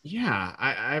 Yeah.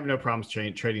 I have no problems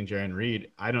trading Jarran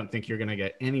Reed. I don't think you're going to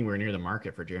get anywhere near the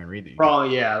market for Jarran Reed.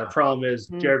 The problem is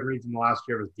Jarran Reed's in the last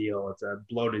year of his deal. It's a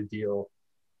bloated deal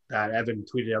that Evan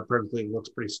tweeted out perfectly. It looks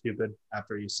pretty stupid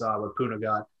after you saw what Puna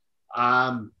got.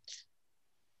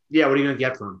 Yeah. What are you going to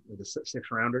get from him with a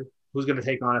 6th rounder? Who's going to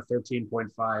take on a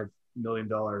 $13.5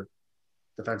 million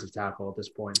defensive tackle at this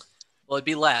point? Well, it'd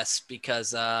be less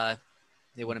because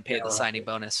they wouldn't pay the signing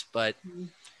bonus. But,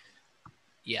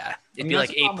 yeah, it'd be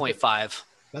like 8.5.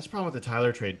 That's the problem with the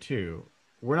Tyler trade, too.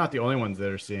 We're not the only ones that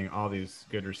are seeing all these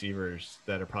good receivers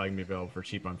that are probably going to be available for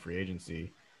cheap on free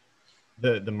agency.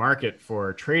 The market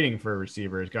for trading for a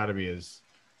receiver has got to be as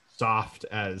soft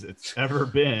as it's ever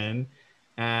been.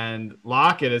 And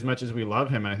Lockett, as much as we love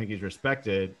him, and I think he's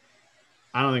respected,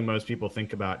 I don't think most people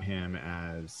think about him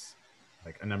as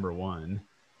like a number 1.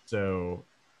 So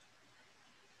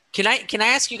can I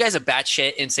ask you guys a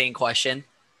batshit insane question?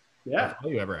 Yeah.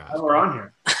 All you ever asked. We're on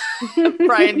here.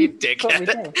 Brian, you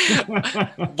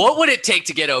dickhead. What would it take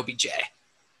to get OBJ?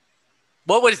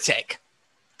 What would it take?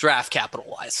 Draft capital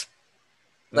wise.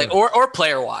 Like or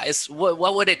player wise.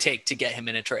 What would it take to get him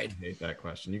in a trade? I hate that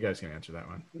question. You guys can answer that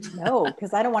one. No,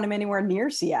 because I don't want him anywhere near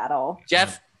Seattle.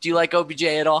 Jeff, do you like OBJ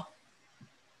at all?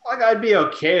 Like I'd be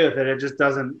okay with it. It just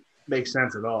doesn't make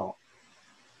sense at all.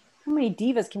 How many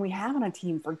divas can we have on a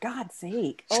team, for God's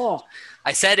sake? Oh,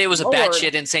 I said it was a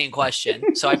batshit insane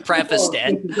question, so I prefaced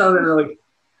it. It doesn't really,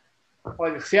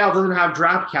 like Seattle doesn't have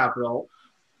draft capital.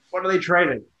 What are they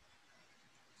trading?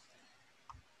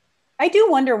 I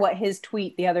do wonder what his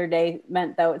tweet the other day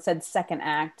meant, though. It said second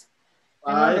act.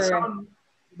 The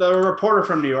reporter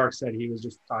from New York said he was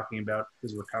just talking about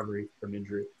his recovery from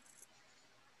injury.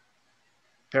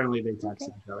 Apparently, they texted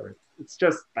each other. It's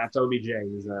just that's OBJ.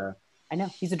 I know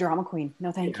he's a drama queen.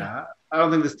 No, thank you. I don't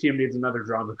think this team needs another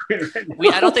drama queen right now.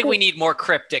 I don't think we need more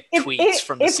cryptic tweets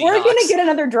from the Seahawks. If we're going to get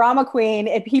another drama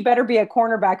queen, he better be a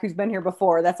cornerback who's been here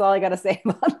before. That's all I got to say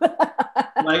about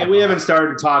that. Like we haven't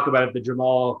started to talk about if the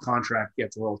Jamal contract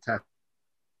gets a little testy.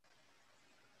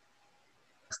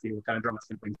 What kind of drama?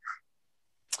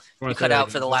 You cut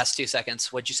out for the last 2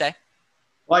 seconds. What'd you say?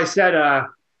 Well, I said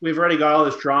we've already got all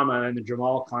this drama, and the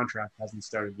Jamal contract hasn't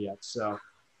started yet. So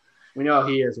we know how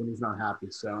he is when he's not happy.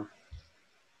 So,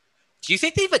 do you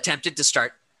think they've attempted to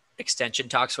start extension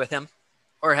talks with him,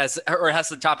 or has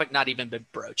the topic not even been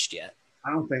broached yet?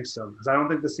 I don't think so, because I don't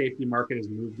think the safety market has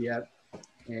moved yet,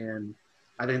 and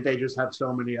I think they just have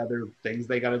so many other things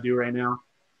they got to do right now.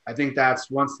 I think that's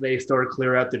once they start to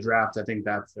clear out the draft, I think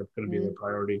that's going to be their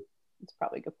priority. That's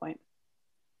probably a good point.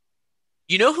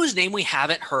 You know whose name we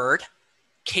haven't heard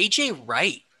KJ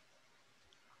Wright.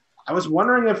 I was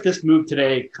wondering if this move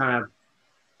today kind of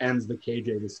ends the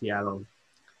KJ to Seattle.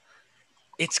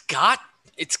 It's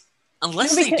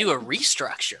unless they do a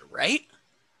restructure, right?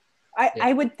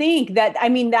 I would think that, I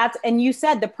mean, and you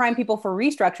said the prime people for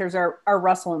restructures are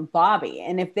Russell and Bobby.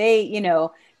 And if they,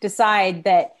 decide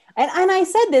that, and I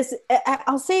said this,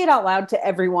 I'll say it out loud to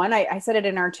everyone. I said it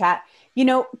in our chat,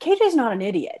 KJ's not an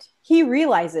idiot. He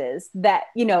realizes that,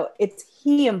 it's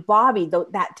he and Bobby,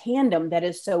 that tandem that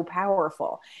is so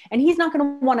powerful. And he's not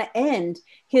going to want to end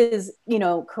his,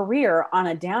 career on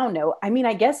a down note. I mean,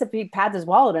 I guess if he pads his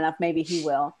wallet enough, maybe he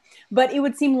will. But it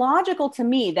would seem logical to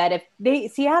me that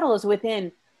if Seattle is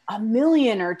within $1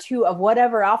 million or $2 million of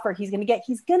whatever offer he's going to get,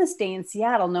 he's going to stay in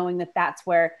Seattle knowing that that's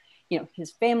where,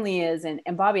 his family is and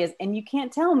Bobby is. And you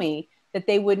can't tell me that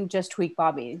they wouldn't just tweak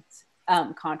Bobby's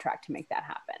contract to make that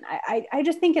happen. I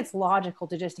just think it's logical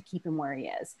to keep him where he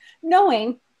is,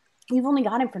 knowing you've only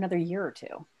got him for another year or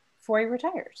two before he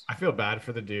retires. I feel bad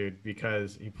for the dude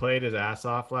because he played his ass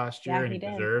off last year and he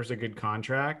deserves a good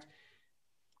contract.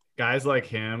 Guys like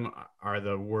him are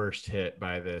the worst hit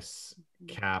by this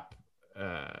cap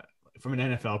from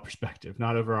an NFL perspective,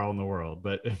 not overall in the world,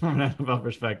 but from an NFL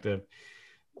perspective,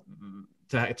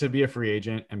 to be a free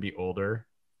agent and be older.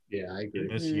 Yeah, I agree.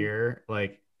 This year,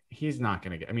 like, he's not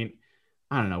going to get, I mean,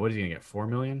 I don't know. What is he going to get? $4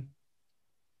 million?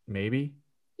 Maybe.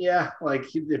 Yeah. Like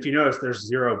if you notice, there's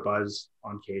zero buzz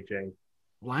on KJ.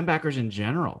 Linebackers in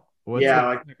general.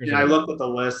 I looked at the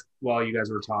list while you guys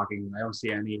were talking. I don't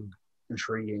see any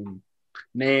intriguing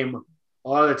name. A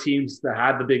lot of the teams that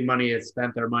had the big money had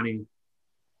spent their money.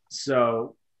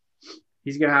 So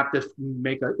he's going to have to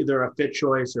make either a fit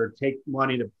choice or take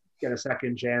money to get a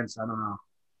second chance. I don't know.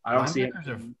 I don't see it.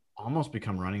 Have almost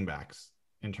become running backs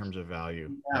in terms of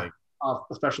value. Yeah.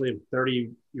 Especially a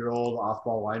 30-year-old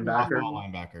off-ball linebacker. Off-ball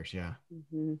linebackers, yeah.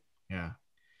 Mm-hmm. Yeah.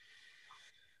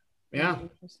 Yeah.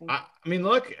 I mean,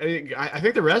 look, I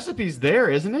think the recipe's there,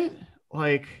 isn't it?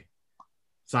 Like,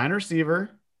 sign a receiver,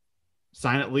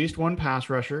 sign at least one pass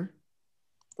rusher.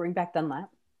 Bring back Dunlap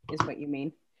is what you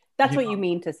mean. That's what you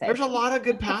mean to say. There's a lot of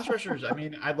good pass rushers. I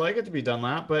mean, I'd like it to be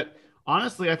Dunlap, but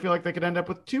honestly, I feel like they could end up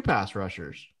with 2 pass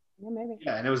rushers. Yeah, maybe.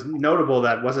 Yeah, and it was notable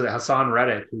that, wasn't it Hassan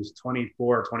Reddick, who's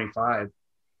 24, 25.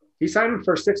 He signed him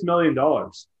for $6 million.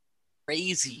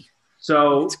 Crazy.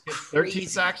 So 13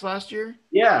 sacks last year?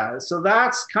 Yeah, so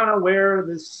that's kind of where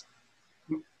this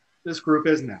group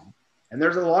is now. And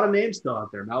there's a lot of names still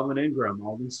out there. Melvin Ingram,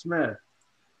 Alden Smith,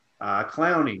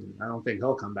 Clowney. I don't think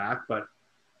he'll come back, but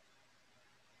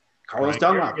Carlos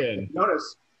Dunlap.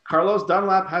 Notice, Carlos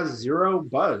Dunlap has zero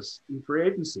buzz in free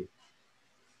agency.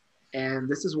 And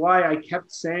this is why I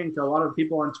kept saying to a lot of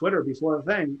people on Twitter before the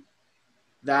thing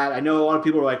that I know a lot of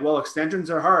people were like, well, extensions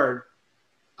are hard.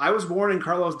 I was warning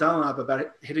Carlos Dunlap about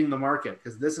it hitting the market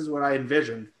because this is what I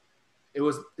envisioned.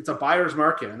 It's a buyer's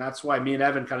market. And that's why me and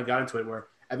Evan kind of got into it, where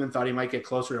Evan thought he might get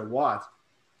closer to Watt.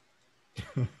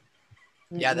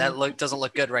 Yeah, that doesn't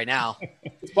look good right now.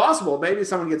 It's possible. Maybe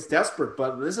someone gets desperate,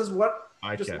 but this is what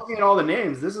looking at all the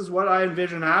names, this is what I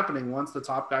envision happening once the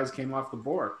top guys came off the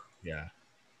board. Yeah.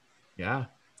 Yeah.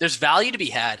 There's value to be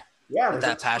had. Yeah. With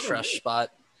that pass rush spot.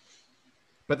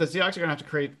 But the Seahawks are going to have to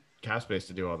create cap space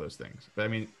to do all those things. But I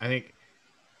mean, I think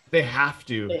they have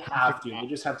to. They have to. They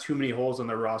just have too many holes in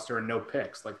their roster and no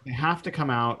picks. Like, they have to come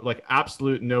out, like,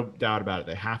 absolute no doubt about it.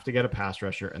 They have to get a pass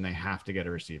rusher and they have to get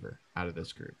a receiver out of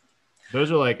this group. Those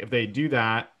are, like, if they do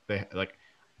that,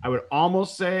 I would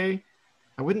almost say,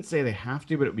 I wouldn't say they have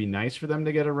to, but it would be nice for them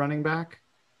to get a running back.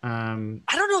 I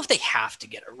don't know if they have to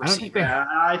get a receiver.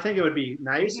 I think it would be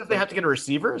nice if they have to get a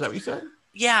receiver. Is that what you said?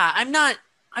 Yeah, I'm not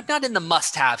in the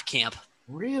must-have camp.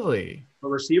 Really? A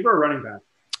receiver or running back?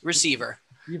 Receiver.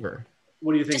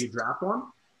 What do you think? You draft one?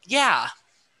 Yeah.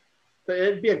 But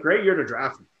it'd be a great year to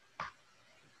draft him.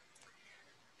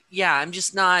 Yeah, I'm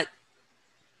just not.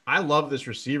 I love this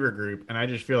receiver group, and I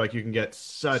just feel like you can get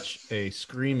such a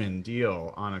screaming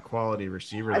deal on a quality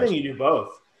receiver. I think you do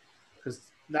both, because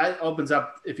that opens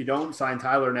up, if you don't sign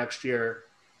Tyler next year.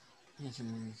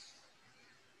 Mm-hmm.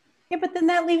 Yeah, but then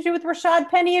that leaves you with Rashad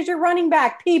Penny as your running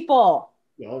back, people.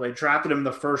 Well, they drafted him in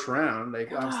the first round. They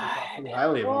obviously thought pretty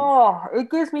highly of him. Oh,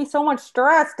 it gives me so much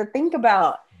stress to think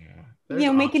about.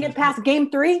 Yeah. Making it past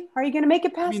game 3. Are you going to make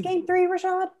it past game 3,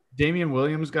 Rashad? Damian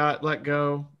Williams got let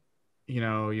go.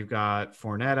 You've got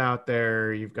Fournette out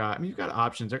there. You've got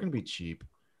options. They're going to be cheap.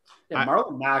 Yeah,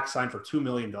 Marlon Mack signed for $2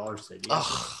 million.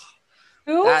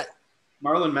 Who?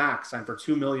 Marlon Mack signed for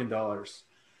 $2 million.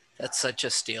 That's such a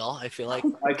steal, I feel like.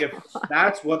 Like, if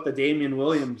that's what the Damian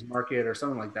Williams market or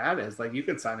something like that is, like, you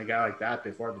could sign a guy like that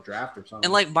before the draft or something.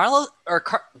 And like Marlo or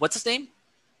what's his name?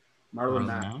 Marlon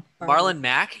Mack. Marlon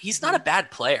Mack. He's not a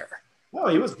bad player. No,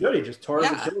 he was good. He just tore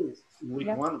his Achilles in week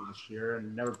 1 last year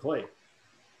and never played.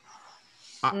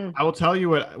 I will tell you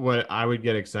what I would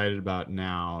get excited about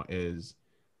now is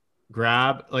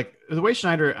grab, like, the way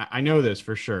Schneider, I know this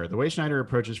for sure. The way Schneider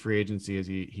approaches free agency is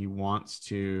he wants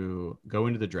to go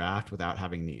into the draft without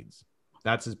having needs.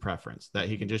 That's his preference, that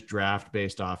he can just draft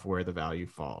based off where the value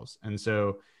falls. And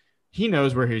so he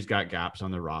knows where he's got gaps on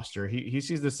the roster. He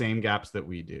sees the same gaps that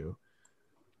we do.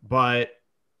 But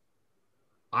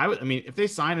I mean, if they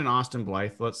sign an Austin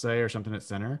Blythe, let's say, or something at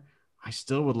center, I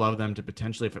still would love them to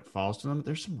potentially, if it falls to them,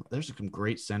 there's some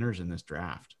great centers in this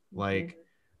draft. Like,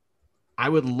 I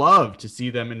would love to see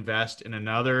them invest in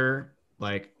another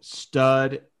like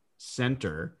stud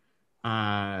center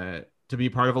to be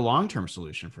part of a long-term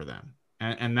solution for them.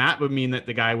 And that would mean that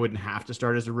the guy wouldn't have to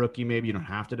start as a rookie. Maybe you don't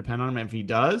have to depend on him. And if he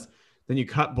does, then you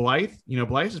cut Blythe. You know,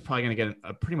 Blythe is probably going to get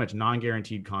a pretty much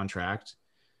non-guaranteed contract,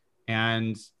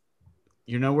 and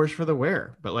you're no worse for the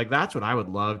wear. But like, that's what I would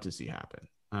love to see happen.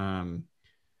 And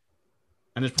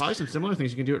there's probably some similar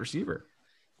things you can do at receiver.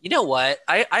 You know what?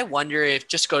 I wonder if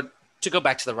to go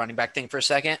back to the running back thing for a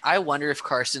second. I wonder if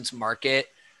Carson's market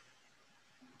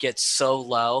gets so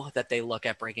low that they look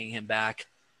at bringing him back.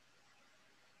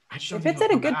 If it's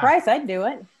at a good price, I'd do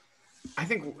it. I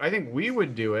think we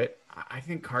would do it. I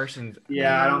think Carson's.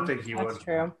 Yeah, I don't think he would. That's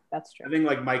true. That's true. I think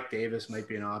like Mike Davis might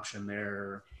be an option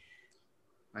there.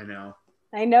 I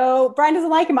know. Brian doesn't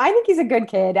like him. I think he's a good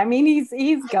kid. I mean, he's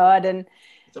good, and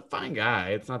he's a fine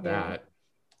guy. It's not that.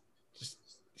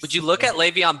 Would you look at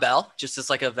Le'Veon Bell just as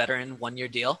like a veteran 1-year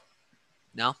deal?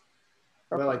 No.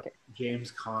 I like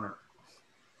James Conner.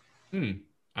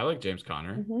 I like James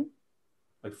Conner. Mm-hmm.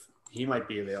 Like, he might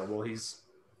be available. He's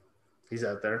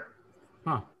out there.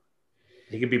 Huh.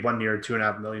 He could be 1 year,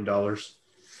 $2.5 million.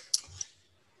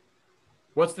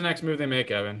 What's the next move they make,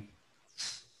 Evan?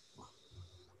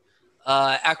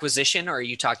 Acquisition, or are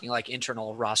you talking like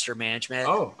internal roster management?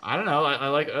 Oh, I don't know. I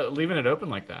like leaving it open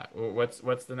like that. What's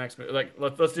the next move? Like,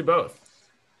 let's do both.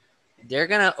 They're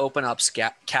gonna open up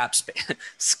cap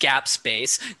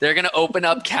space. They're gonna open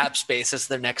up cap space as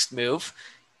their next move,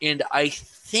 and I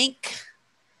think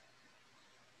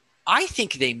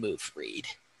they move Reed.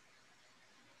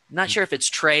 I'm not sure if it's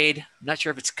trade. I'm not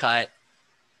sure if it's cut,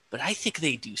 but I think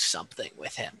they do something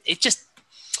with him. It just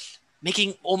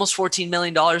making almost $14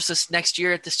 million this next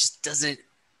year. This just doesn't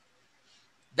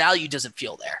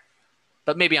feel there,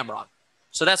 but maybe I'm wrong.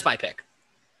 So that's my pick.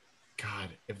 God,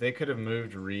 if they could have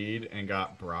moved Reed and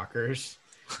got Brockers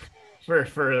for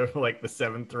like the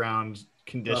 7th round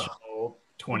conditional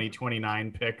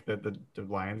 2029 pick that the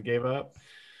Lions gave up.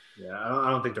 Yeah,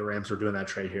 I don't think the Rams were doing that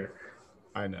trade here.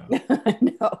 I know.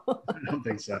 No. I don't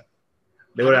think so.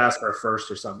 They would ask for a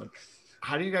first or something.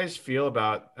 How do you guys feel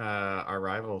about our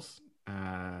rivals,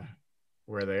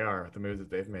 where they are, the moves that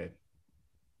they've made?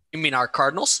 You mean our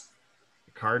Cardinals?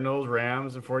 Cardinals,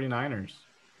 Rams, and 49ers.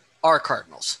 Our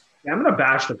Cardinals. Yeah, I'm going to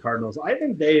bash the Cardinals. I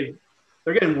think they're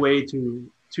getting way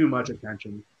too much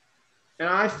attention. And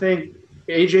I think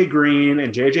AJ Green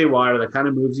and JJ Watt are the kind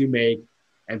of moves you make,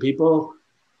 and people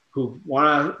who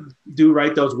want to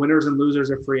write those winners and losers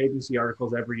of free agency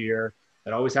articles every year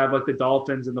that always have like the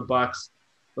Dolphins and the Bucks.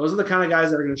 Those are the kind of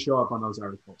guys that are going to show up on those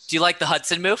articles. Do you like the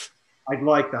Hudson move? I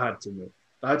like the Hudson move.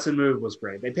 The Hudson move was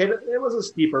great. It was a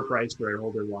steeper price for an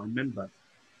older lineman, but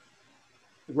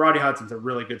Rodney Hudson's a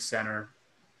really good center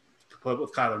to put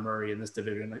with Kyler Murray in this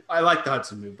division. I like the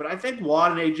Hudson move, but I think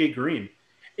Watt and AJ Green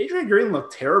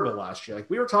looked terrible last year. Like,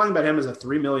 we were talking about him as a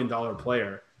 $3 million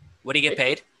player. Would he get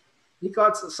paid? He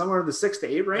got somewhere in the 6 to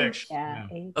 8 range. Yeah.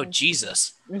 Oh,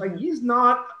 Jesus. Like, he's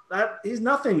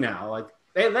nothing now. Like,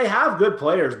 they have good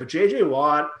players, but JJ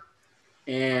Watt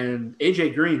and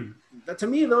AJ Green, to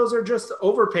me, those are just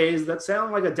overpays that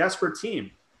sound like a desperate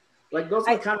team. Like, those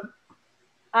are the kind of.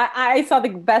 I saw the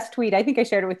best tweet. I think I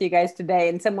shared it with you guys today.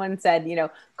 And someone said,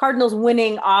 Cardinals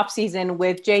winning offseason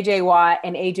with JJ Watt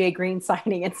and AJ Green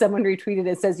signing. And someone retweeted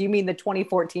it, says, you mean the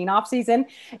 2014 offseason?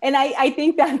 And I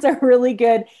think that's a really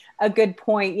good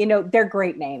point. They're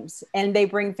great names and they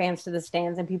bring fans to the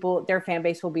stands, and their fan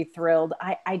base will be thrilled.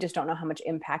 I just don't know how much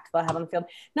impact they'll have on the field.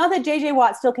 Not that JJ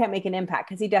Watt still can't make an impact,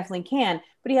 because he definitely can,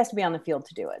 but he has to be on the field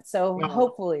to do it. So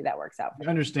hopefully that works out. I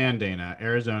understand, Dana.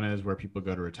 Arizona is where people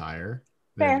go to retire.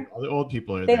 Fair. All the old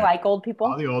people are there. They like old people.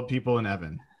 All the old people in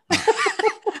Evan.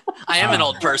 I am an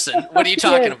old person. What are you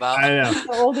talking about? I know.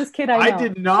 The oldest kid I know. I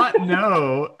did not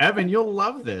know. Evan, you'll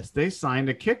love this. They signed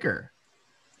a kicker.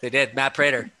 They did. Matt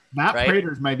Prater. Matt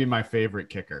Prater might be my favorite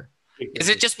kicker. Is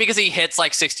it just because he hits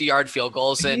like 60-yard field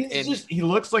goals he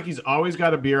looks like he's always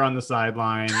got a beer on the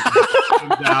sideline.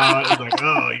 Comes out, he's like,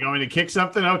 "Oh, you going to kick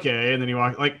something? Okay." And then he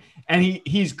walks and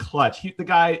he's clutch. The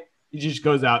guy, he just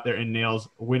goes out there and nails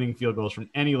winning field goals from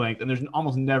any length, and there's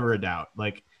almost never a doubt.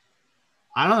 Like,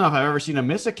 I don't know if I've ever seen him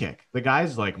miss a kick. The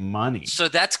guy's like money. So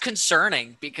that's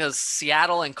concerning because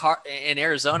Seattle and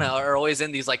Arizona are always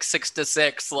in these like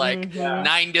 6-6, like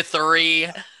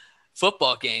 9-3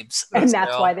 football games. And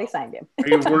that's why they signed him. Are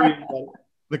you worried about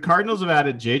The Cardinals have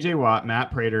added J.J. Watt,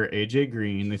 Matt Prater, A.J.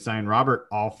 Green. They signed Robert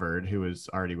Alford, who was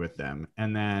already with them.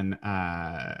 And then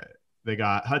they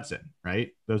got Hudson,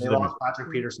 right? they lost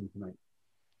Patrick Peterson tonight?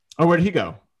 Oh, where'd he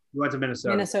go? He went to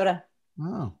Minnesota. Minnesota.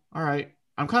 Oh, all right.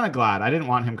 I'm kind of glad. I didn't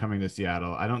want him coming to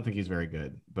Seattle. I don't think he's very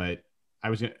good, but I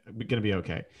was going to be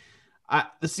okay.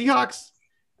 The Seahawks,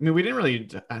 I mean, we didn't really,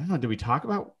 I don't know, did we talk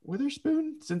about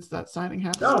Witherspoon since that signing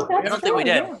happened? No, I don't think we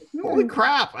did. Holy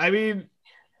crap. I mean,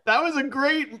 that was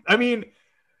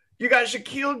you got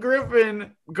Shaquille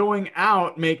Griffin going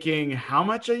out making how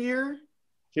much a year?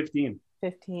 15.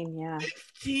 15, yeah.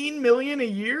 $15 million a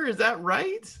year? Is that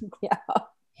right? Yeah.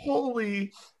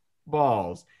 Holy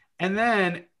balls. And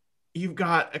then you've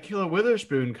got Ahkello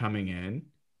Witherspoon coming in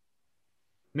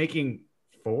making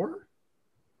 4?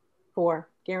 4,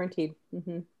 guaranteed.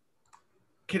 Mm-hmm.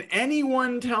 Can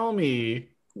anyone tell me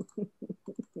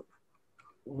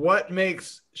what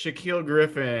makes Shaquille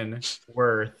Griffin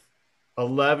worth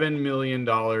 $11 million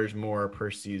more per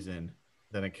season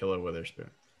than Ahkello Witherspoon?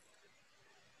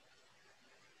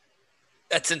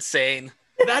 That's insane.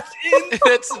 That's insane.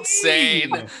 That's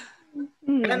insane.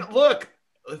 And look,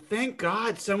 thank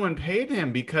God someone paid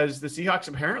him because the Seahawks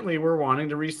apparently were wanting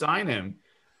to re-sign him.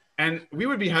 And we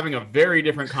would be having a very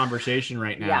different conversation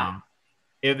right now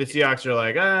if the Seahawks are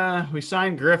like, we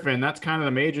signed Griffin. That's kind of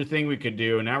the major thing we could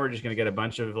do. And now we're just going to get a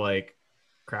bunch of like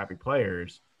crappy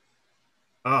players.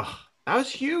 Oh, that was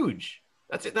huge.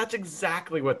 That's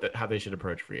exactly how they should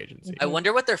approach free agency. I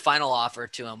wonder what their final offer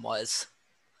to him was.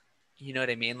 You know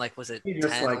what I mean? Like, was it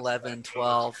 10, 11,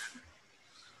 12?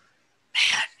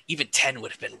 Man, even 10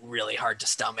 would have been really hard to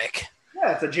stomach.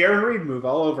 Yeah, it's a Jaron Reed move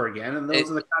all over again. And those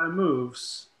are the kind of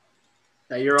moves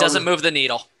that doesn't move the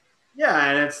needle. Yeah,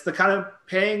 and it's the kind of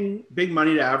paying big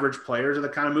money to average players are the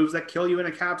kind of moves that kill you in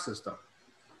a cap system.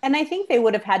 And I think they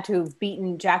would have had to have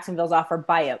beaten Jacksonville's offer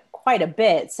by quite a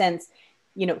bit since,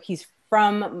 he's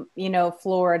from,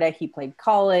 Florida. He played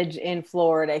college in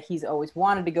Florida. He's always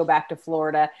wanted to go back to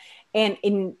Florida.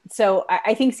 So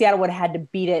I think Seattle would have had to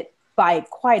beat it by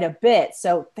quite a bit.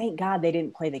 So thank God they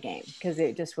didn't play the game because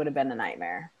it just would have been a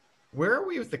nightmare. Where are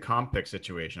we with the comp pick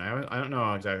situation? I don't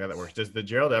know exactly how that works. Does the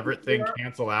Gerald Everett thing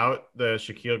cancel out the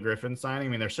Shaquille Griffin signing? I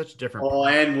mean, they're such different. Oh,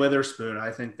 and Witherspoon.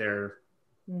 I think they're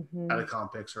out of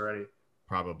comp picks already.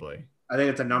 Probably. I think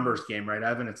it's a numbers game, right,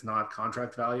 Evan? It's not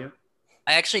contract value.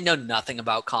 I actually know nothing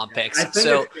about comp picks. I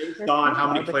think it's based on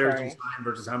how many players you sign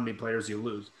versus how many players you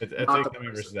lose. It's like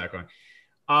versus that going.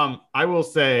 I will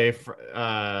say,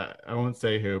 I won't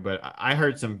say who, but I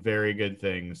heard some very good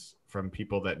things from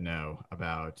people that know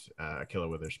about Ahkello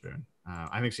Witherspoon.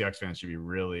 I think Seahawks fans should be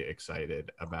really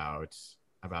excited about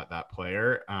that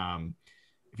player.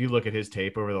 If you look at his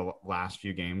tape over the last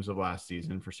few games of last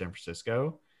season for San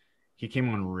Francisco, he came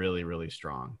on really, really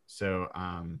strong. So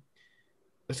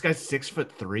this guy's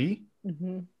 6'3".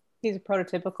 Mm-hmm. He's a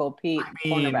prototypical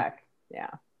cornerback. Yeah.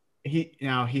 He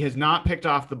has not picked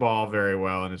off the ball very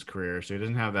well in his career, so he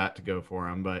doesn't have that to go for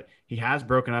him, but he has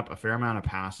broken up a fair amount of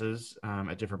passes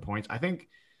at different points. I think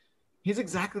he's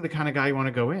exactly the kind of guy you want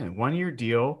to go in. 1-year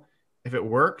deal. If it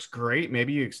works, great.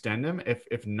 Maybe you extend him.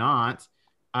 If not,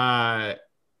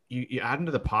 you add him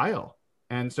to the pile.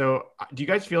 And so do you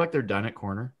guys feel like they're done at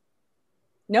corner?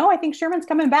 No, I think Sherman's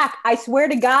coming back. I swear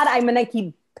to God, I'm going to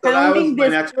keep pounding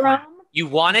this drum. You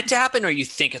want it to happen or you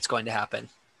think it's going to happen?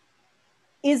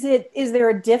 Is there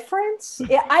a difference?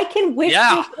 I can wish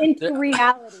this into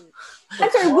reality. I'm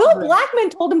sorry, Will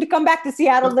Blackman told him to come back to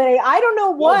Seattle today. I don't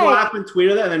know why. Will Blackman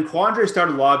tweeted that, and then Quandre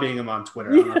started lobbying him on Twitter.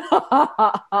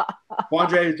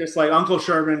 Quandre is just like, Uncle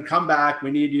Sherman, come back. We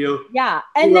need you. Yeah.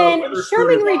 And then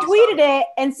Sherman retweeted it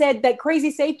and said that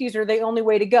crazy safeties are the only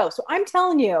way to go. So I'm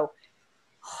telling you,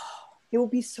 it will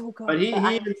be so good. But he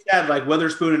even said, like,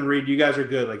 Witherspoon and Reed, you guys are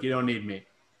good. Like, you don't need me.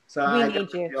 So we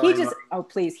need you. He just,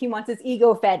 please, he wants his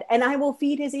ego fed, and I will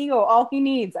feed his ego all he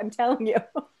needs. I'm telling you.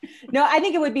 No, I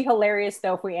think it would be hilarious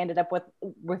though if we ended up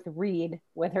with Reed,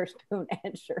 Witherspoon,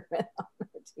 and Sherman on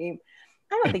the team.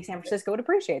 I don't think San Francisco would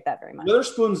appreciate that very much.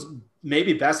 Witherspoon's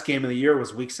maybe best game of the year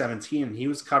was Week 17. He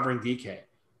was covering DK,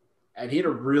 and he had a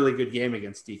really good game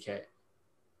against DK.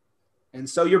 And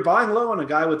so you're buying low on a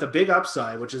guy with a big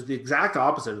upside, which is the exact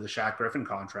opposite of the Shaq Griffin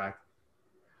contract.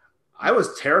 I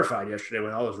was terrified yesterday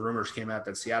when all those rumors came out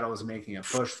that Seattle was making a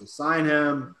push to sign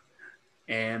him.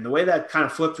 And the way that kind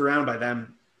of flipped around by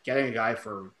them getting a guy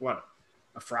for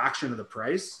a fraction of the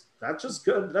price, that's just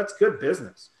good. That's good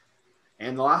business.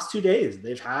 And the last 2 days,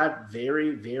 they've had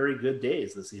very, very good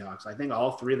days, the Seahawks. I think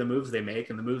all three of the moves they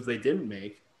make and the moves they didn't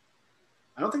make,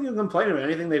 I don't think you can complain about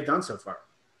anything they've done so far,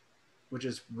 which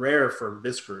is rare for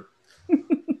this group.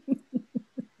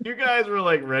 You guys were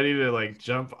like ready to like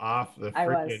jump off the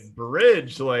freaking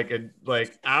bridge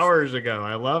like hours ago.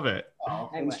 I love it.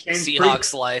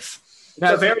 Seahawks life.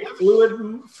 It's a very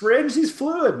fluid fridge. He's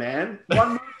fluid, man. One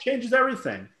move changes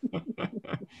everything.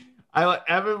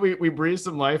 Evan, we breathed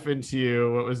some life into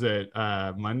you. What was it?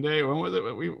 Monday? When was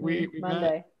it? We Monday.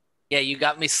 Met? Yeah, you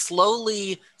got me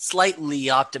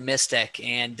slightly optimistic,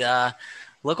 and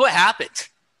look what happened.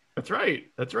 That's right.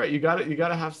 You got it. You got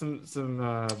to have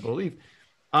some belief.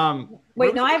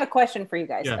 Wait, no, I have a question for you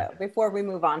guys though, before we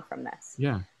move on from this.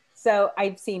 Yeah. So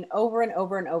I've seen over and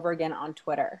over and over again on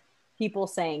Twitter, people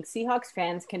saying Seahawks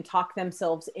fans can talk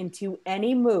themselves into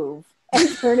any move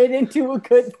and turn it into a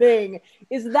good thing.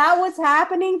 Is that what's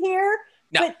happening here?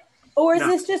 No. Or is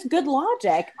this just good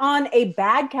logic on a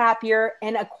bad cap year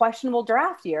and a questionable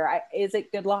draft year? Is it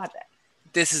good logic?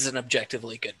 This is an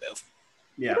objectively good move.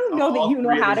 Yeah. I don't know that you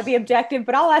know how to be objective,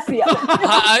 but I'll ask the other.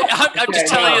 I'm just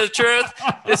telling you the truth.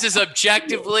 This is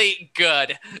objectively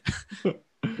good.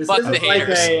 This Fuck isn't the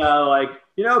haters. like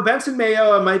Benson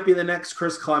Mayowa might be the next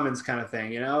Chris Clemens kind of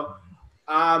thing,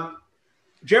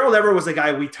 Gerald Everett was a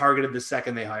guy we targeted the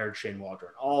second they hired Shane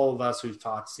Waldron. All of us who've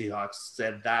talked Seahawks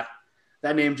said that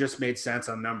name just made sense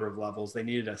on a number of levels. They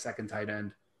needed a second tight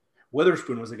end.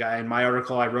 Witherspoon was a guy in my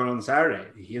article I wrote on Saturday.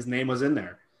 His name was in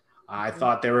there. I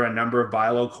thought there were a number of buy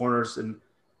low corners, and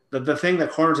the thing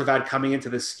that corners have had coming into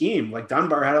this scheme, like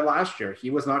Dunbar had it last year, he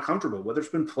was not comfortable.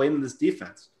 Witherspoon played in this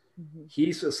defense. Mm-hmm.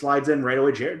 He slides in right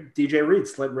away. DJ Reed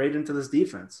slid right into this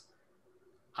defense.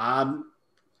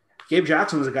 Gabe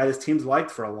Jackson was a guy this team's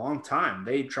liked for a long time.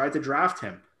 They tried to draft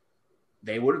him.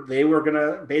 They were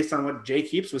gonna, based on what Jay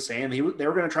Keeps was saying, they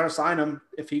were gonna try to sign him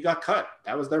if he got cut.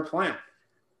 That was their plan,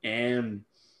 and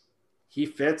he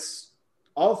fits.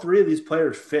 All three of these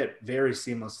players fit very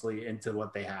seamlessly into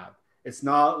what they have. It's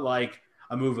not like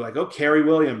a move like, oh, Kerry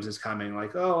Williams is coming.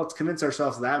 Like, oh, let's convince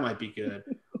ourselves that might be good.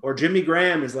 Or Jimmy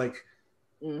Graham is like,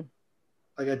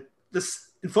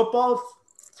 this in football,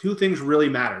 two things really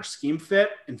matter: scheme fit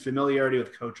and familiarity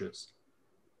with coaches.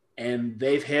 And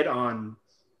they've hit on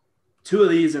two of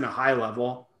these in a high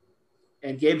level.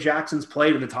 And Gabe Jackson's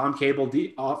played in the Tom Cable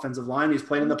offensive line. He's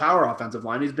played in the power offensive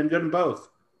line. He's been good in both.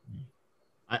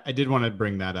 I did want to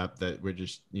bring that up, that we're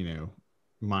just,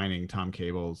 mining Tom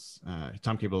Cable's.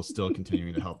 Tom Cable's still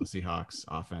continuing to help the Seahawks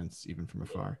offense, even from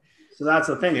afar. So that's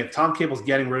the thing. If Tom Cable's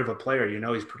getting rid of a player,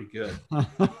 he's pretty good.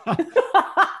 Well,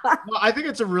 I think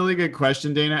it's a really good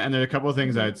question, Dana. And there are a couple of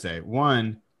things I'd say.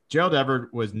 One, Gerald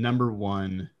Everett was number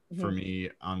one for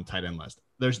me on the tight end list.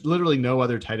 There's literally no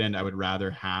other tight end I would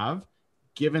rather have,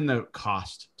 given the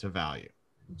cost to value.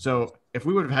 So if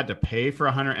we would have had to pay for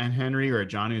a Hunter and Henry or a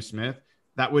Jonnu Smith,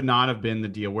 that would not have been the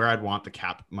deal where I'd want the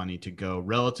cap money to go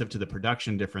relative to the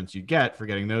production difference you get for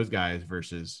getting those guys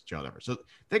versus Gerald Everett. So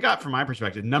they got, from my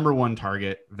perspective, number one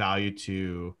target, value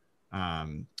to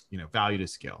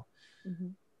skill. Mm-hmm.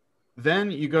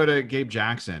 Then you go to Gabe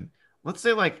Jackson. Let's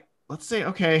say,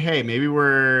 okay, hey, maybe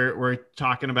we're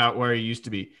talking about where he used to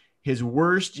be. His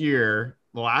worst year,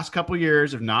 the last couple of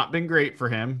years have not been great for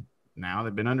him. Now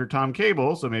they've been under Tom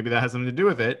Cable, so maybe that has something to do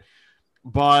with it.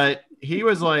 But he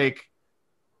was like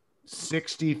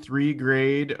 63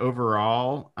 grade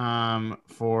overall from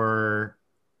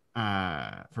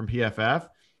PFF,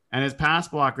 and his pass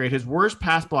block grade, his worst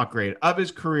pass block grade of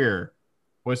his career,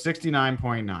 was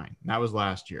 69.9. That was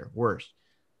last year. Worst.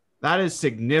 That is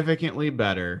significantly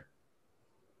better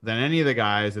than any of the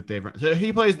guys that they've run. So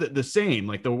he plays the same,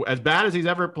 as bad as he's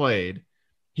ever played.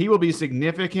 He will be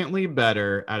significantly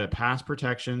better at a pass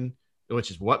protection,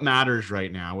 which is what matters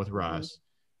right now with Russ,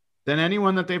 than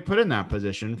anyone that they've put in that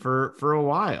position for a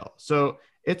while. So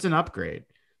it's an upgrade.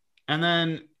 And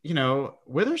then,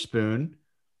 Witherspoon,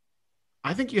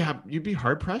 I think you'd be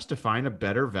hard pressed to find a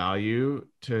better value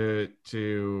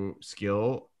to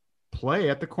skill play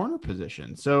at the corner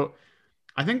position. So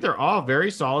I think they're all very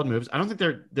solid moves. I don't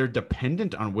think they're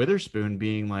dependent on Witherspoon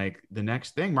being like the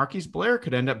next thing. Marquise Blair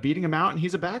could end up beating him out and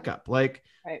he's a backup.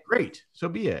 Great. So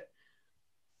be it.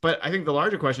 But I think the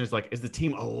larger question is is the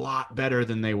team a lot better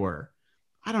than they were?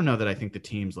 I don't know that I think the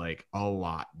team's a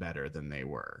lot better than they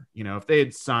were. If they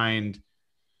had signed,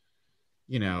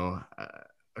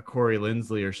 a a Corey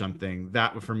Linsley or something,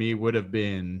 that for me would have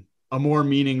been a more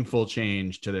meaningful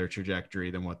change to their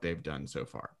trajectory than what they've done so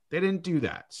far. They didn't do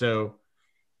that. So,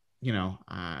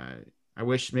 I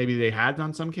wish maybe they had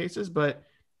on some cases, but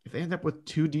if they end up with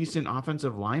 2 decent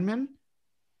offensive linemen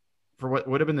for what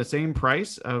would have been the same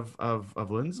price of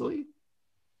Linsley,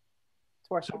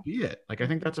 so be it. Like, I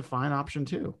think that's a fine option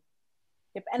too.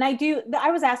 Yep. And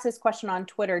I was asked this question on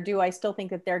Twitter. Do I still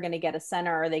think that they're going to get a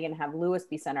center? Or are they going to have Lewis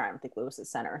be center? I don't think Lewis is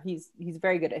center. He's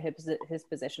very good at his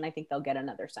position. I think they'll get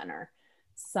another center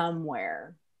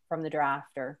somewhere from the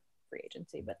draft or free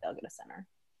agency, but they'll get a center.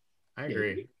 I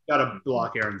agree. You got to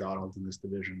block Aaron Donald in this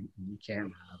division. You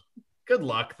can't have. Good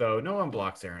luck, though. No one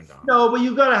blocks Aaron Donald. No, but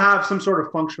you've got to have some sort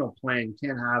of functional plan. You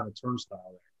can't have a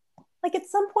turnstile there. Like, at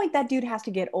some point, that dude has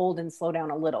to get old and slow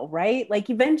down a little, right? Like,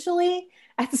 eventually,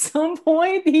 at some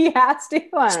point, he has to.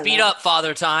 Speed up,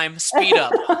 Father Time. Speed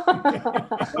up.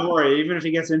 Don't worry. Even if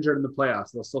he gets injured in the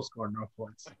playoffs, they'll still score no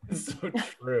points. So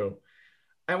true.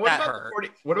 And what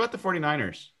about the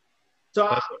 49ers?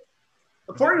 So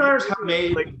the 49ers have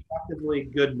made effectively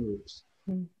good moves,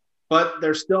 but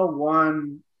there's still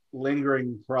one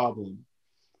lingering problem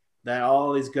that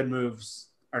all these good moves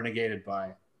are negated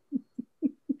by.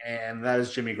 And that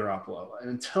is Jimmy Garoppolo. And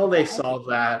until they solve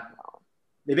that,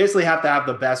 they basically have to have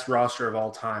the best roster of all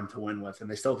time to win with. And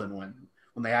they still didn't win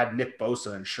when they had Nick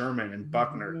Bosa and Sherman and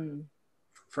Buckner,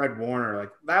 Fred Warner. Like,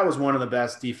 that was one of the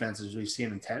best defenses we've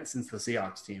seen since the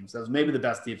Seahawks teams. That was maybe the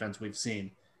best defense we've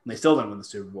seen. And they still didn't win the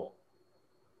Super Bowl.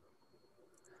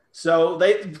 So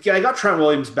they got Trent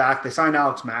Williams back. They signed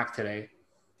Alex Mack today.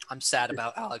 I'm sad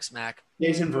about Alex Mack.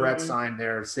 Jason Verrett signed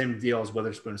there. Same deal as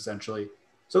Witherspoon, essentially.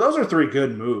 So those are 3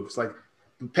 good moves. Like,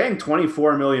 paying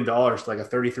 $24 million to like a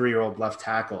 33-year-old left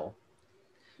tackle.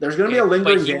 There's going to be a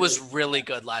lingering. But he was really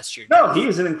good last year. No, he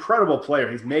is an incredible player.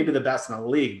 He's maybe the best in the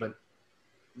league, but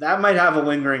that might have a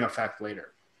lingering effect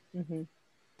later. I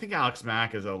think Alex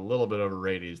Mack is a little bit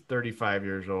overrated. He's 35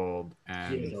 years old,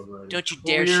 and don't you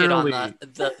dare shit on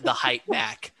the height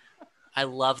Mac. I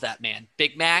love that man,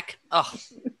 Big Mac. Oh,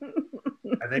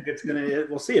 I think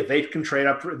we'll see if they can trade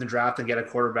up in the draft and get a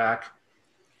quarterback.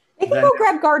 They can go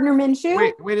grab Gardner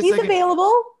Minshew. Wait a He's second.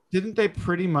 available. Didn't they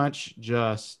pretty much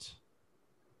just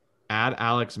add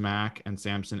Alex Mack and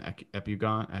Samson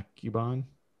Ekubon?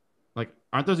 Like,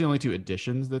 aren't those the only 2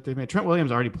 additions that they made? Trent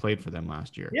Williams already played for them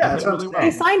last year. Yeah, they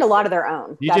signed a lot of their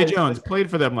own. DJ Jones played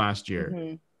for them last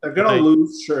year. They're going to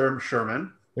lose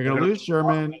Sherman. They're going to lose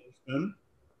Sherman.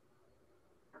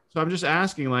 So I'm just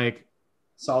asking, like,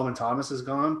 Solomon Thomas is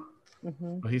gone.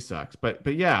 Well, he sucks, but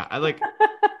yeah, I like.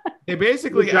 They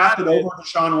basically drafted over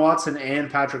Deshaun Watson and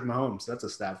Patrick Mahomes. That's a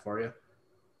stat for you.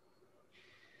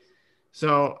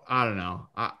 So I don't know.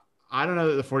 I don't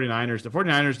know that the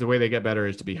 49ers, the way they get better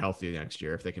is to be healthy next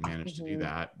year if they can manage to do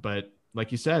that. But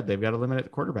like you said, they've got to limit at the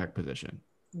quarterback position.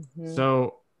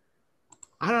 So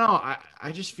I don't know.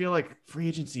 I just feel like free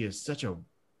agency is such a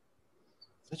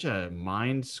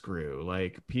mind screw.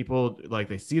 Like, people, like,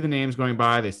 they see the names going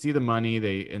by, they see the money,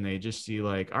 they just see,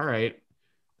 like, all right,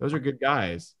 those are good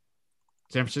guys.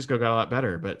 San Francisco got a lot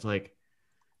better, but it's like,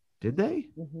 did they?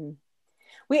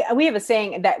 We have a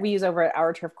saying that we use over at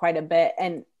Our Turf quite a bit,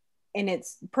 and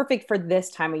it's perfect for this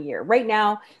time of year. Right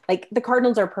now, like, the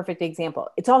Cardinals are a perfect example.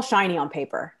 It's all shiny on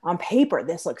paper. On paper,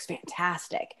 this looks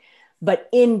fantastic. But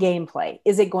in gameplay,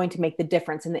 is it going to make the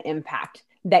difference in the impact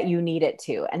that you need it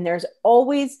to? And there's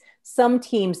always some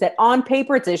teams that on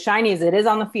paper, it's as shiny as it is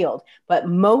on the field. But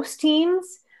most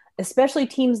teams, especially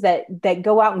teams that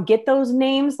go out and get those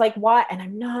names like Watt, and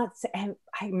I'm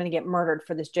going to get murdered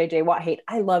for this JJ Watt hate.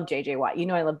 I love JJ Watt. You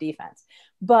know, I love defense,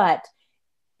 but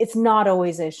it's not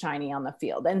always as shiny on the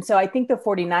field. And so I think the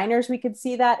 49ers, we could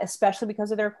see that, especially because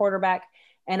of their quarterback.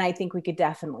 And I think we could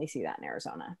definitely see that in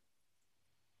Arizona.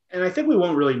 And I think we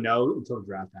won't really know until the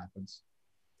draft happens,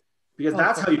 because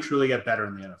that's how you truly get better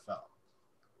in the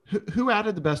NFL. Who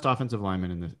added the best offensive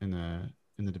lineman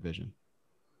in the division?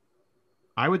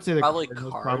 I would say probably with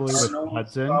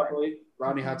Hudson. Probably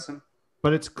Rodney Hudson.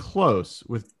 But it's close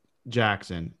with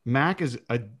Jackson. Mack is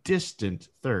a distant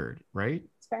third, right?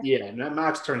 Yeah, and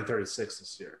Mack's turning 36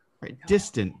 this year. Right,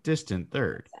 distant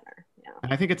third. Yeah.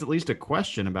 And I think it's at least a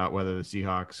question about whether the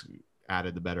Seahawks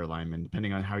added the better lineman,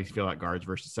 depending on how you feel at guards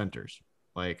versus centers.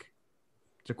 Like,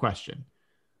 it's a question.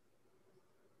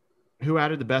 Who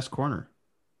added the best corner?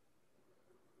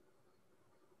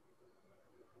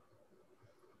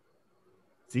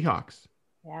 Seahawks.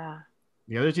 Yeah.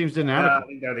 The other teams didn't add it. I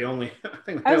think they're the only.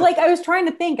 I was trying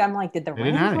to think. I'm like, did the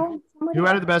Rams add it? Who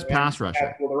added the best pass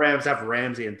rusher? Well, the Rams have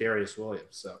Ramsey and Darius Williams.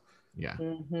 So yeah.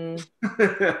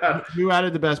 Who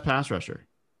added the best pass rusher?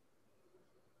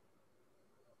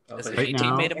 Has the Right A team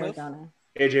now- made a move? Arizona.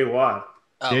 AJ Watt.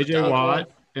 Oh, JJ duh.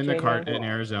 Watt in the JJ cart Watt. in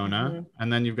Arizona, Mhm.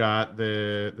 and then you've got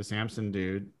the Samson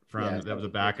dude from Yeah, that was a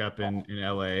backup in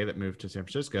LA that moved to San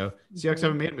Francisco. Seahawks Mhm.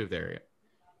 haven't made a move there yet.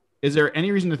 Is there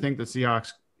any reason to think the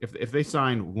Seahawks, if they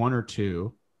sign one or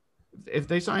two, if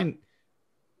they sign,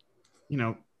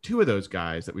 two of those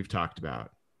guys that we've talked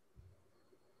about,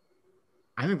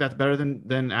 I think that's better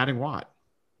than adding Watt.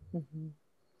 Mhm.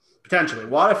 Potentially.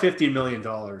 Watt at $15 million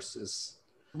is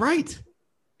Right.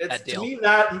 Bad to deal. me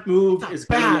that move It's is a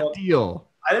bad gonna- deal.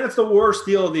 I think it's the worst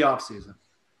deal of the offseason.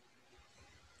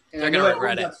 And They're I know gonna everyone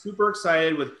regret got super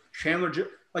excited with Chandler.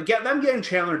 Getting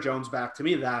Chandler Jones back, to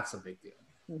me, that's a big deal.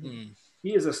 Hmm.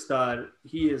 He is a stud.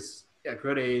 He is at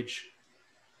good age.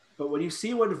 But when you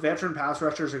see what veteran pass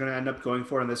rushers are going to end up going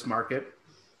for in this market,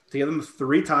 to give them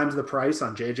 3 times the price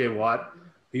on J.J. Watt,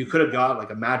 who you could have got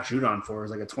like a Matt Judon for, as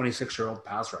like a 26-year-old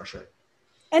pass rusher.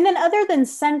 And then other than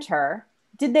center,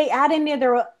 did they add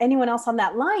anyone else on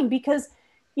that line? Because,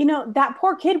 that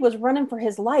poor kid was running for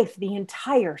his life the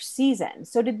entire season.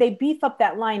 So did they beef up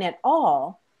that line at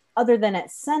all other than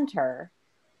at center?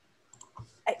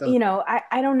 I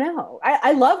don't know.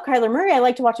 I love Kyler Murray. I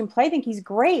like to watch him play. I think he's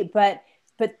great, but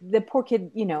the poor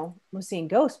kid, was seeing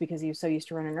ghosts because he was so used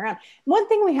to running around. One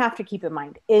thing we have to keep in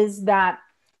mind is that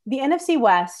the NFC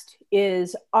West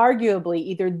is arguably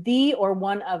either the or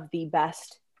one of the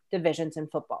best divisions in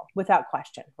football, without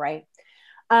question, right?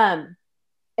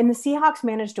 And the Seahawks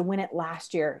managed to win it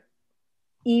last year,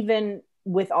 even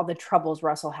with all the troubles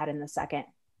Russell had in the second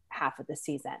half of the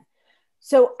season.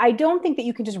 So I don't think that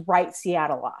you can just write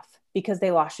Seattle off because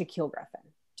they lost Shaquille Griffin.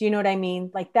 Do you know what I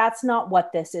mean? Like, that's not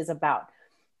what this is about.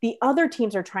 The other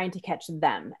teams are trying to catch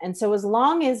them. And so as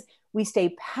long as we stay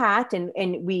pat and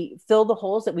we fill the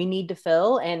holes that we need to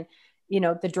fill and,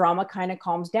 the drama kind of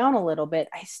calms down a little bit,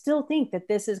 I still think that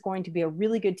this is going to be a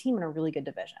really good team in a really good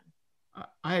division.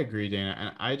 I agree, Dana.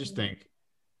 And I just think, I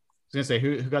was going to say,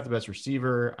 who got the best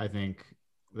receiver? I think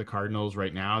the Cardinals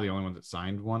right now, the only one that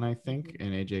signed one, I think,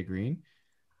 in AJ Green.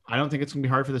 I don't think it's going to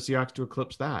be hard for the Seahawks to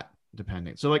eclipse that,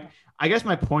 depending. So, I guess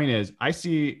my point is, I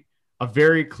see a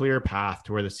very clear path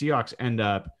to where the Seahawks end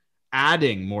up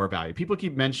adding more value. People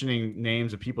keep mentioning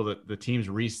names of people that the teams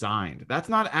re-signed. That's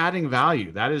not adding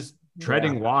value. That is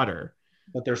treading water.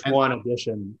 But there's one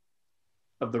addition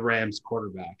of the Rams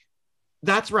quarterback.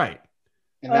 That's right.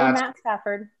 And Matt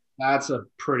Stafford. That's a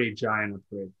pretty giant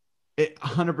upgrade.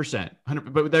 100%.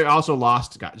 But they also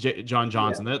lost guys, John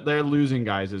Johnson. Yeah. They're losing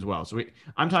guys as well. So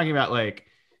I'm talking about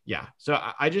So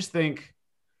I just think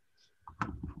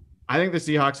the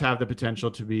Seahawks have the potential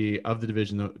to be, of the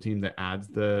division, the team that adds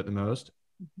the most.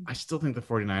 I still think the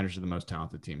 49ers are the most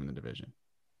talented team in the division.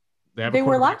 They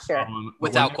were last year.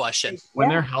 Without question. When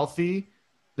they're healthy,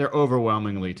 they're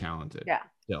overwhelmingly talented. Yeah.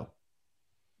 Still.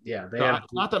 Yeah.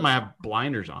 Not that I have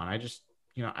blinders on. I just,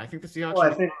 I think the Seahawks.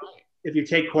 Well, I think if you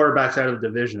take quarterbacks out of the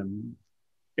division,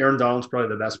 Aaron Donald's probably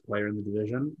the best player in the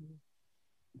division.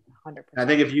 100%. I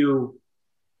think if you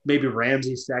maybe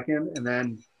Ramsey second, and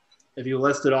then if you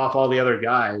listed off all the other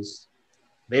guys,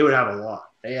 they would have a lot.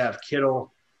 They have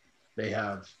Kittle. They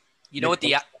have. What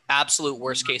the absolute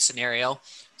worst case scenario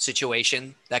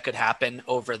situation that could happen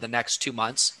over the next 2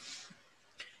 months?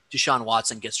 Deshaun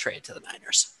Watson gets traded to the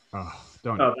Niners. Oh,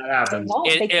 don't. Oh, that happens.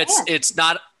 It's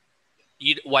not.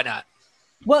 Why not?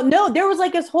 Well, no, there was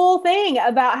this whole thing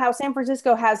about how San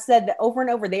Francisco has said that over and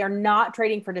over they are not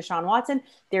trading for Deshaun Watson.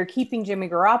 They're keeping Jimmy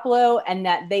Garoppolo, and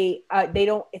that they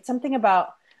don't. It's something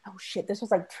about. Oh shit! This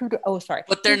was true to. Oh, sorry.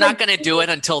 But they're not going to do it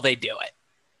until they do it.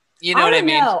 You know what I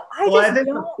mean? I think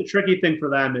the tricky thing for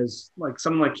them is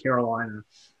someone like Carolina,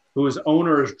 whose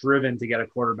owner is driven to get a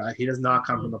quarterback. He does not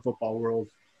come from the football world.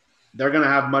 They're going to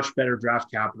have much better draft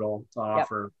capital to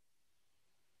offer.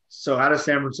 So how does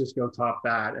San Francisco top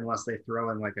that unless they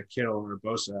throw in a Kittle or a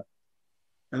Bosa?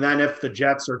 And then if the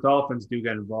Jets or Dolphins do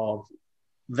get involved,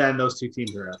 then those two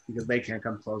teams are out because they can't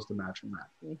come close to matching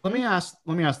that. Let me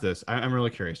ask this. I'm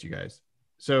really curious, you guys.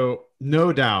 So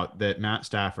no doubt that Matt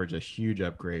Stafford's a huge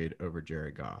upgrade over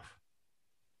Jared Goff.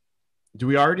 Do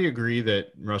we already agree that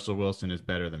Russell Wilson is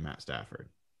better than Matt Stafford?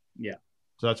 Yeah.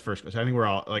 So that's first question. I think we're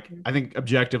all I think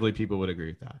objectively people would agree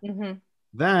with that. Mm-hmm.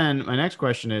 Then my next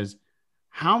question is,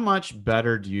 how much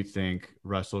better do you think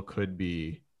Russell could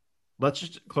be? Let's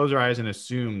just close our eyes and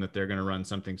assume that they're going to run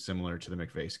something similar to the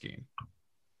McVay scheme.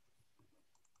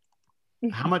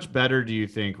 How much better do you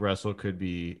think Russell could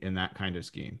be in that kind of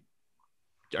scheme?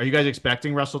 Are you guys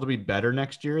expecting Russell to be better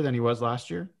next year than he was last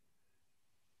year?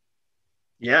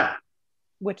 Yeah.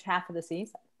 Which half of the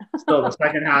season? Still, the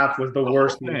second half was the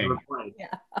worst he's ever played.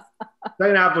 Yeah.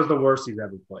 Second half was the worst he's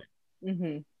ever played.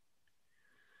 Mm-hmm.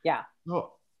 Yeah.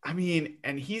 Well, I mean,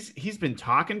 and he's been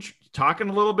talking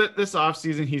a little bit this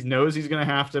offseason. He knows he's going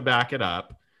to have to back it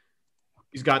up.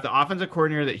 He's got the offensive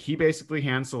coordinator that he basically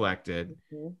hand selected.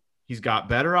 Mm-hmm. He's got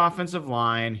better offensive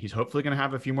line. He's hopefully going to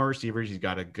have a few more receivers. He's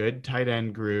got a good tight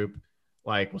end group.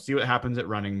 Like, we'll see what happens at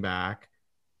running back.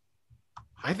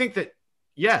 I think that,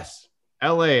 yes,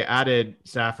 LA added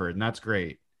Stafford, and that's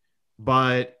great.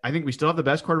 But I think we still have the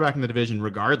best quarterback in the division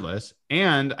regardless.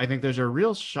 And I think there's a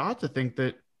real shot to think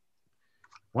that,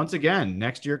 once again,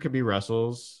 next year could be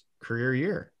Russell's career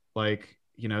year. Like,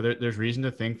 you know, there's reason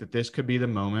to think that this could be the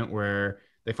moment where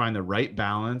they find the right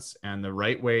balance and the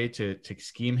right way to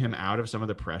scheme him out of some of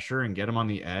the pressure and get him on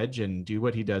the edge and do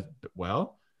what he does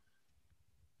well.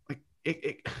 Like,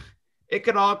 it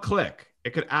could all click.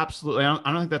 It could absolutely. I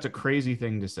don't think that's a crazy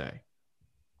thing to say.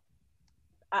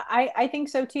 I think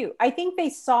so too. I think they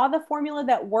saw the formula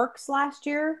that works last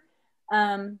year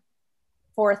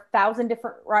for 1,000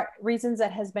 different reasons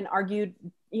that has been argued,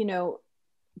 you know,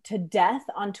 to death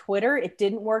on Twitter. It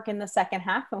didn't work in the second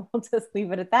half, and we'll just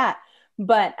leave it at that.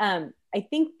 But I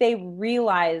think they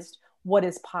realized what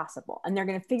is possible, and they're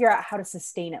going to figure out how to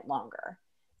sustain it longer.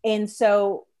 And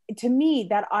so to me,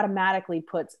 that automatically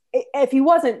puts, if he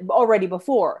wasn't already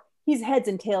before, he's heads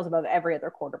and tails above every other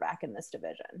quarterback in this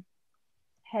division.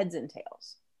 Heads and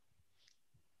tails.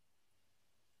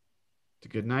 It's a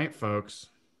good night, folks.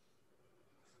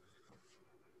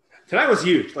 Tonight was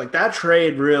huge. Like, that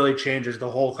trade really changes the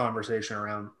whole conversation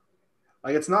around.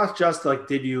 Like, it's not just like,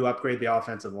 did you upgrade the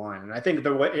offensive line? And I think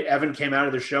the way Evan came out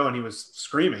of the show and he was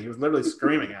screaming. He was literally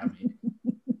screaming at me.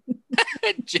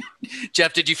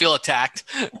 Jeff, did you feel attacked?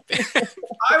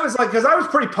 I was like, because I was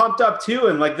pretty pumped up too.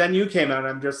 And like, then you came out and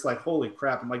I'm just like, holy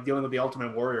crap. I'm like dealing with the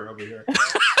Ultimate Warrior over here.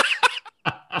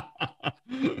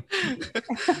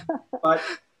 But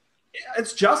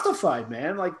it's justified,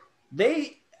 man. Like,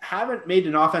 they haven't made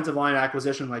an offensive line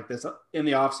acquisition like this in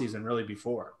the offseason really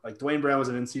before. Like, Dwayne Brown was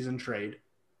an in-season trade.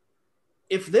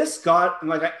 If this got,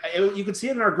 like, you could see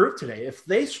it in our group today. If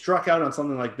they struck out on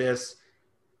something like this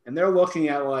and they're looking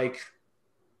at like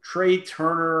Trey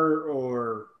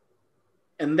Turner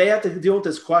and they have to deal with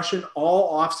this question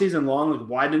all offseason long, like,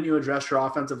 why didn't you address your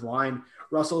offensive line?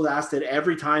 Russell asked it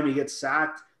every time he gets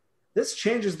sacked. This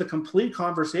changes the complete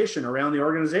conversation around the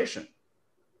organization.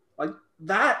 Like,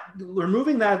 that,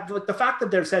 removing that, like the fact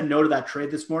that they've said no to that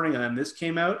trade this morning and then this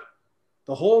came out,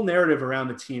 the whole narrative around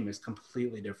the team is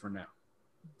completely different now.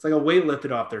 It's like a weight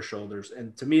lifted off their shoulders.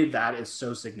 And to me, that is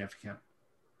so significant.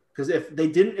 Because if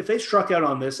they struck out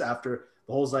on this after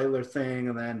the whole Zeitler thing,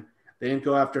 and then they didn't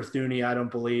go after Thuney, I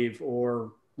don't believe,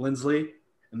 or Lindsley,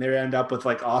 and they end up with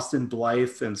like Austin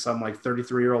Blythe and some like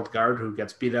 33-year-old guard who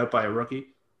gets beat out by a rookie,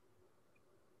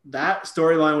 that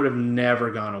storyline would have never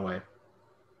gone away.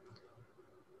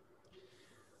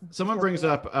 Someone brings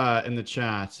up in the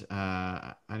chat,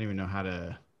 I don't even know how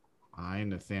to,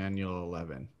 Nathaniel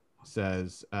 11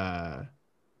 says, the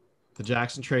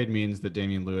Jackson trade means that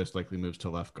Damian Lewis likely moves to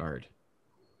left guard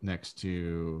next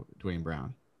to Dwayne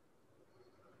Brown.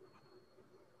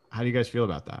 How do you guys feel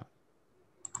about that?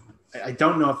 I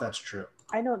don't know if that's true.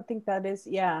 I don't think that is,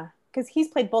 yeah. Because he's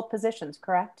played both positions,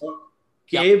 correct? Well,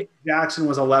 Gabe Jackson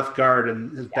was a left guard in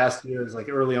his best years, like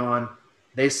early on.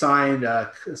 They signed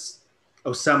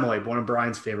Osemele, one of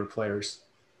Brian's favorite players.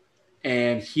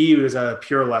 And he was a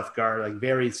pure left guard, like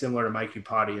very similar to Mike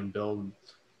Upati in build.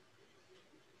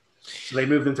 So they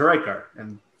moved him to right guard.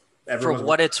 And for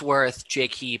what it's worth,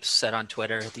 Jake Heaps said on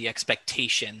Twitter, the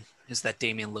expectation is that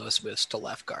Damian Lewis moves to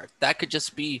left guard. That could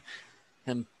just be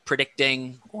him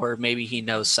predicting, or maybe he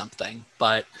knows something.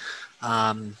 But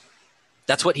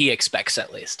that's what he expects,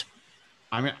 at least.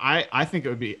 I mean, I think it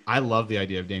would be – I love the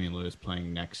idea of Damian Lewis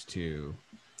playing next to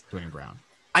Dwayne Brown.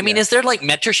 I mean, is there like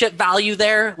mentorship value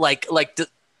there?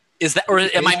 Is that, or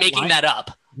am I making that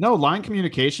up? No, line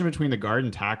communication between the guard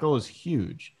and tackle is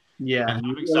huge. Yeah. And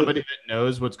having somebody that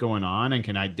knows what's going on and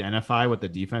can identify what the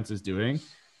defense is doing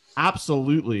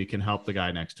absolutely can help the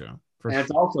guy next to him. And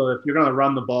it's also, if you're going to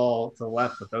run the ball to the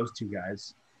left with those two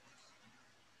guys,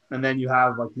 and then you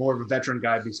have like more of a veteran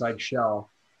guy besides Shell,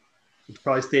 which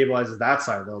probably stabilizes that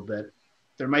side a little bit,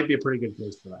 there might be a pretty good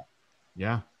case for that.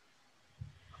 Yeah.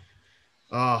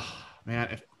 Oh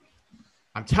man,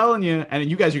 I'm telling you, and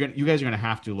you guys are gonna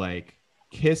have to like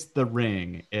kiss the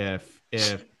ring if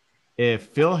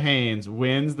Phil Haynes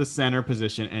wins the center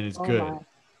position and is good. My.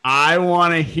 I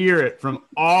want to hear it from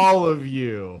all of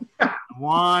you. I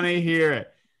want to hear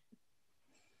it.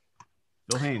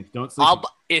 Phil Haynes, don't sleep.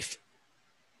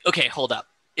 Okay, hold up.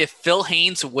 If Phil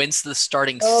Haynes wins the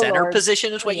starting center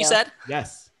position, is what you said?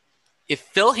 Yes. If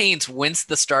Phil Haynes wins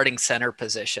the starting center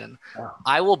position,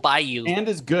 I will buy you. And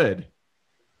is good.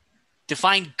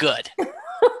 Define good.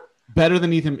 Better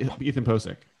than Ethan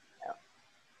Posick.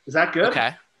 Is that good?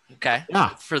 Okay.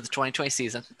 Yeah. For the 2020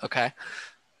 season. Okay.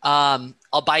 I'll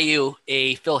buy you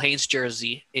a Phil Haynes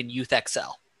jersey in Youth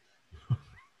XL.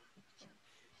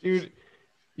 Dude,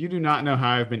 you do not know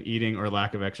how I've been eating or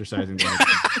lack of exercising.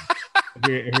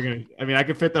 I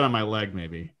could fit that on my leg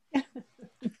maybe at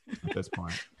this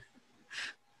point.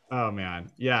 Oh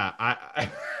man. Yeah.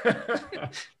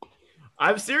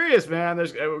 I'm serious, man.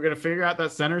 We're going to figure out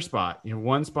that center spot,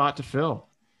 one spot to fill,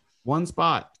 one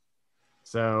spot.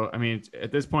 So, I mean,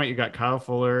 at this point you got Kyle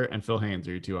Fuller and Phil Haynes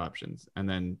are your two options. And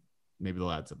then maybe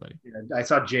they'll add somebody. Yeah, I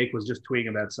saw Jake was just tweeting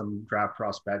about some draft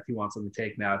prospect he wants them to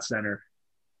take now at center.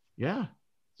 Yeah.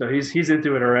 So he's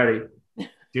into it already.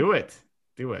 Do it.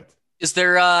 Is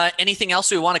there anything else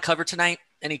we want to cover tonight?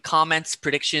 Any comments,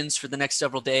 predictions for the next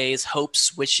several days,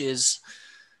 hopes, wishes?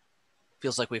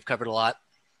 Feels like we've covered a lot.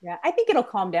 Yeah, I think it'll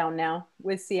calm down now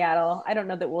with Seattle. I don't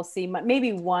know that we'll see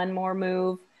maybe one more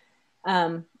move.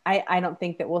 I don't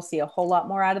think that we'll see a whole lot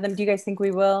more out of them. Do you guys think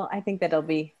we will? I think that it'll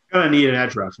be going to need an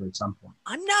edge rusher at some point.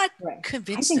 I'm not right.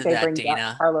 convinced I think of they that, bring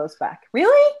Dana. Carlos back.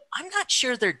 Really? I'm not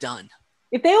sure they're done.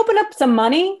 If they open up some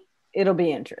money, it'll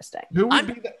be interesting. Who would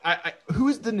be who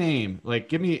is the name? Like,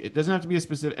 give me. It doesn't have to be a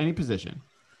specific any position.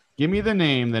 Give me the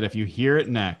name that if you hear it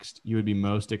next, you would be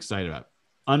most excited about.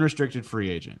 Unrestricted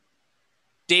free agent.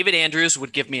 David Andrews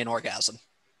would give me an orgasm.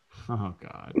 Oh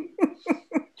God.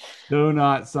 Do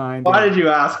not sign. Why did you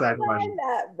ask that question?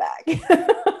 That back.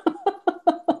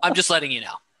 I'm just letting you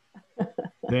know.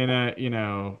 Dana, you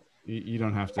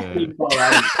don't have to.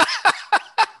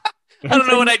 I don't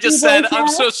know what I just said. I'm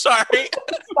so sorry.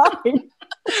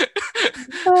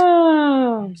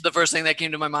 It's the first thing that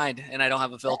came to my mind, and I don't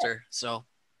have a filter. So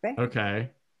okay,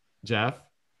 Jeff.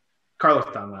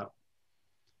 Carlos Dunlap.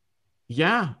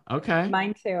 Yeah. Okay.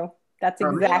 Mine too. That's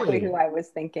exactly who I was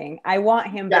thinking. I want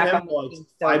him back on the team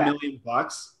so $5 bad. million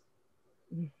bucks.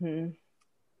 Mm-hmm.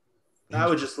 That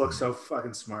would just look so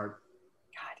fucking smart.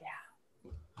 God,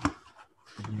 yeah.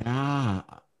 Yeah.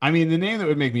 I mean, the name that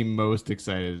would make me most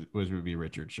excited would be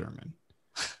Richard Sherman.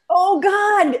 Oh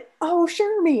God! Oh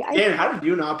Shermy! Dan, how did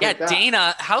you not pick that?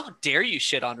 Dana, how dare you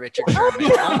shit on Richard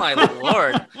Sherman? Oh my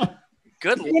Lord!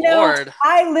 Good Lord!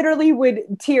 I literally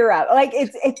would tear up. Like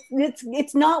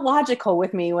it's not logical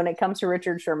with me when it comes to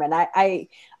Richard Sherman. I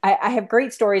have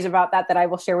great stories about that I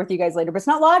will share with you guys later. But it's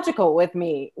not logical with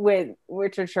me with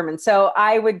Richard Sherman. So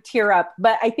I would tear up.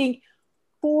 But I think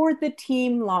for the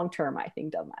team long term, I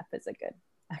think Dunlap is a good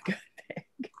pick.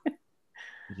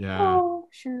 Yeah. Oh,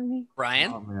 Sherman.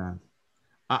 Brian? Oh, man.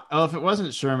 If it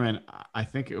wasn't Sherman, I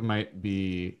think it might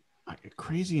be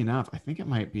crazy enough. I think it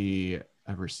might be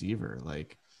a receiver.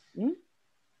 Like,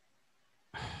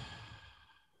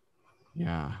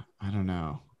 yeah, I don't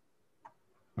know.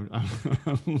 I'm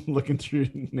looking through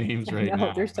names right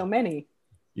now. There's so many.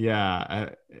 Yeah.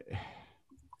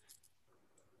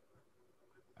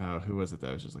 Who was it that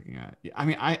I was just looking at? Yeah, I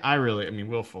mean,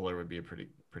 Will Fuller would be a pretty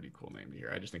cool name to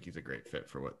hear. I just think he's a great fit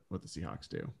for what the Seahawks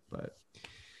do. But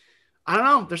I don't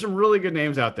know. There's some really good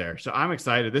names out there, so I'm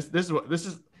excited. This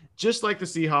is just like the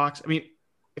Seahawks. I mean,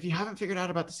 if you haven't figured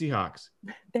out about the Seahawks,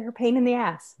 they're a pain in the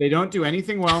ass. They don't do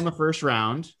anything well in the first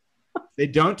round. They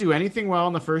don't do anything well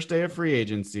on the first day of free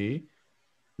agency.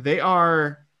 They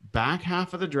are back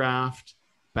half of the draft,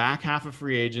 back half of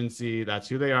free agency. That's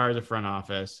who they are as a front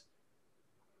office.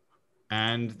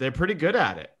 And they're pretty good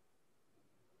at it.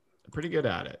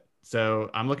 So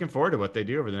I'm looking forward to what they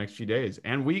do over the next few days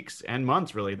and weeks and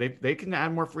months, really. They can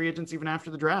add more free agents even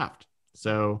after the draft.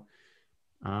 So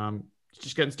it's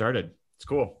just getting started. It's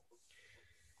cool.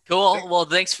 Cool. Well,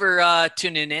 thanks for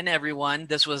tuning in, everyone.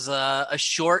 This was a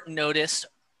short notice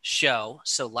show.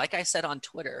 So like I said on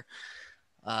Twitter,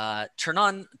 turn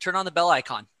on the bell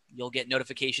icon. You'll get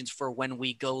notifications for when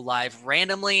we go live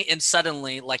randomly and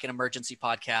suddenly, like an emergency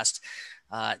podcast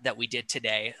that we did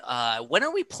today. When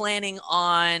are we planning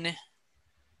on?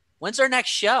 When's our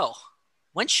next show?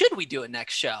 When should we do a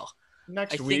next show?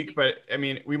 Next week, but I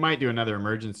mean, we might do another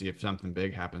emergency if something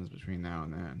big happens between now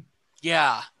and then.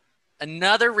 Yeah.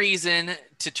 Another reason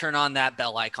to turn on that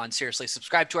bell icon. Seriously,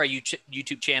 subscribe to our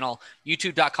YouTube channel,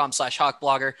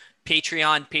 youtube.com/hawkblogger,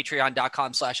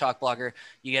 patreon.com/hawkblogger.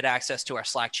 You get access to our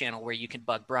Slack channel where you can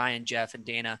bug Brian, Jeff, and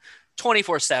Dana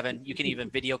 24/7. You can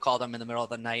even video call them in the middle of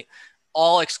the night.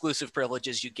 All exclusive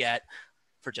privileges you get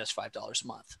for just $5 a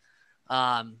month.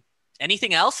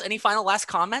 Anything else? Any final last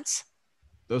comments?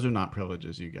 Those are not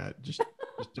privileges you get. Just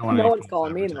don't want no one's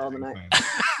calling me in the middle of the night.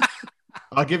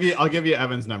 I'll give you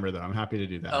Evan's number though. I'm happy to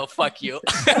do that. Oh, fuck you.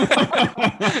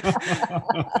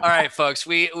 All right, folks.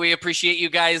 We appreciate you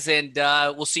guys, and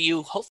we'll see you hopefully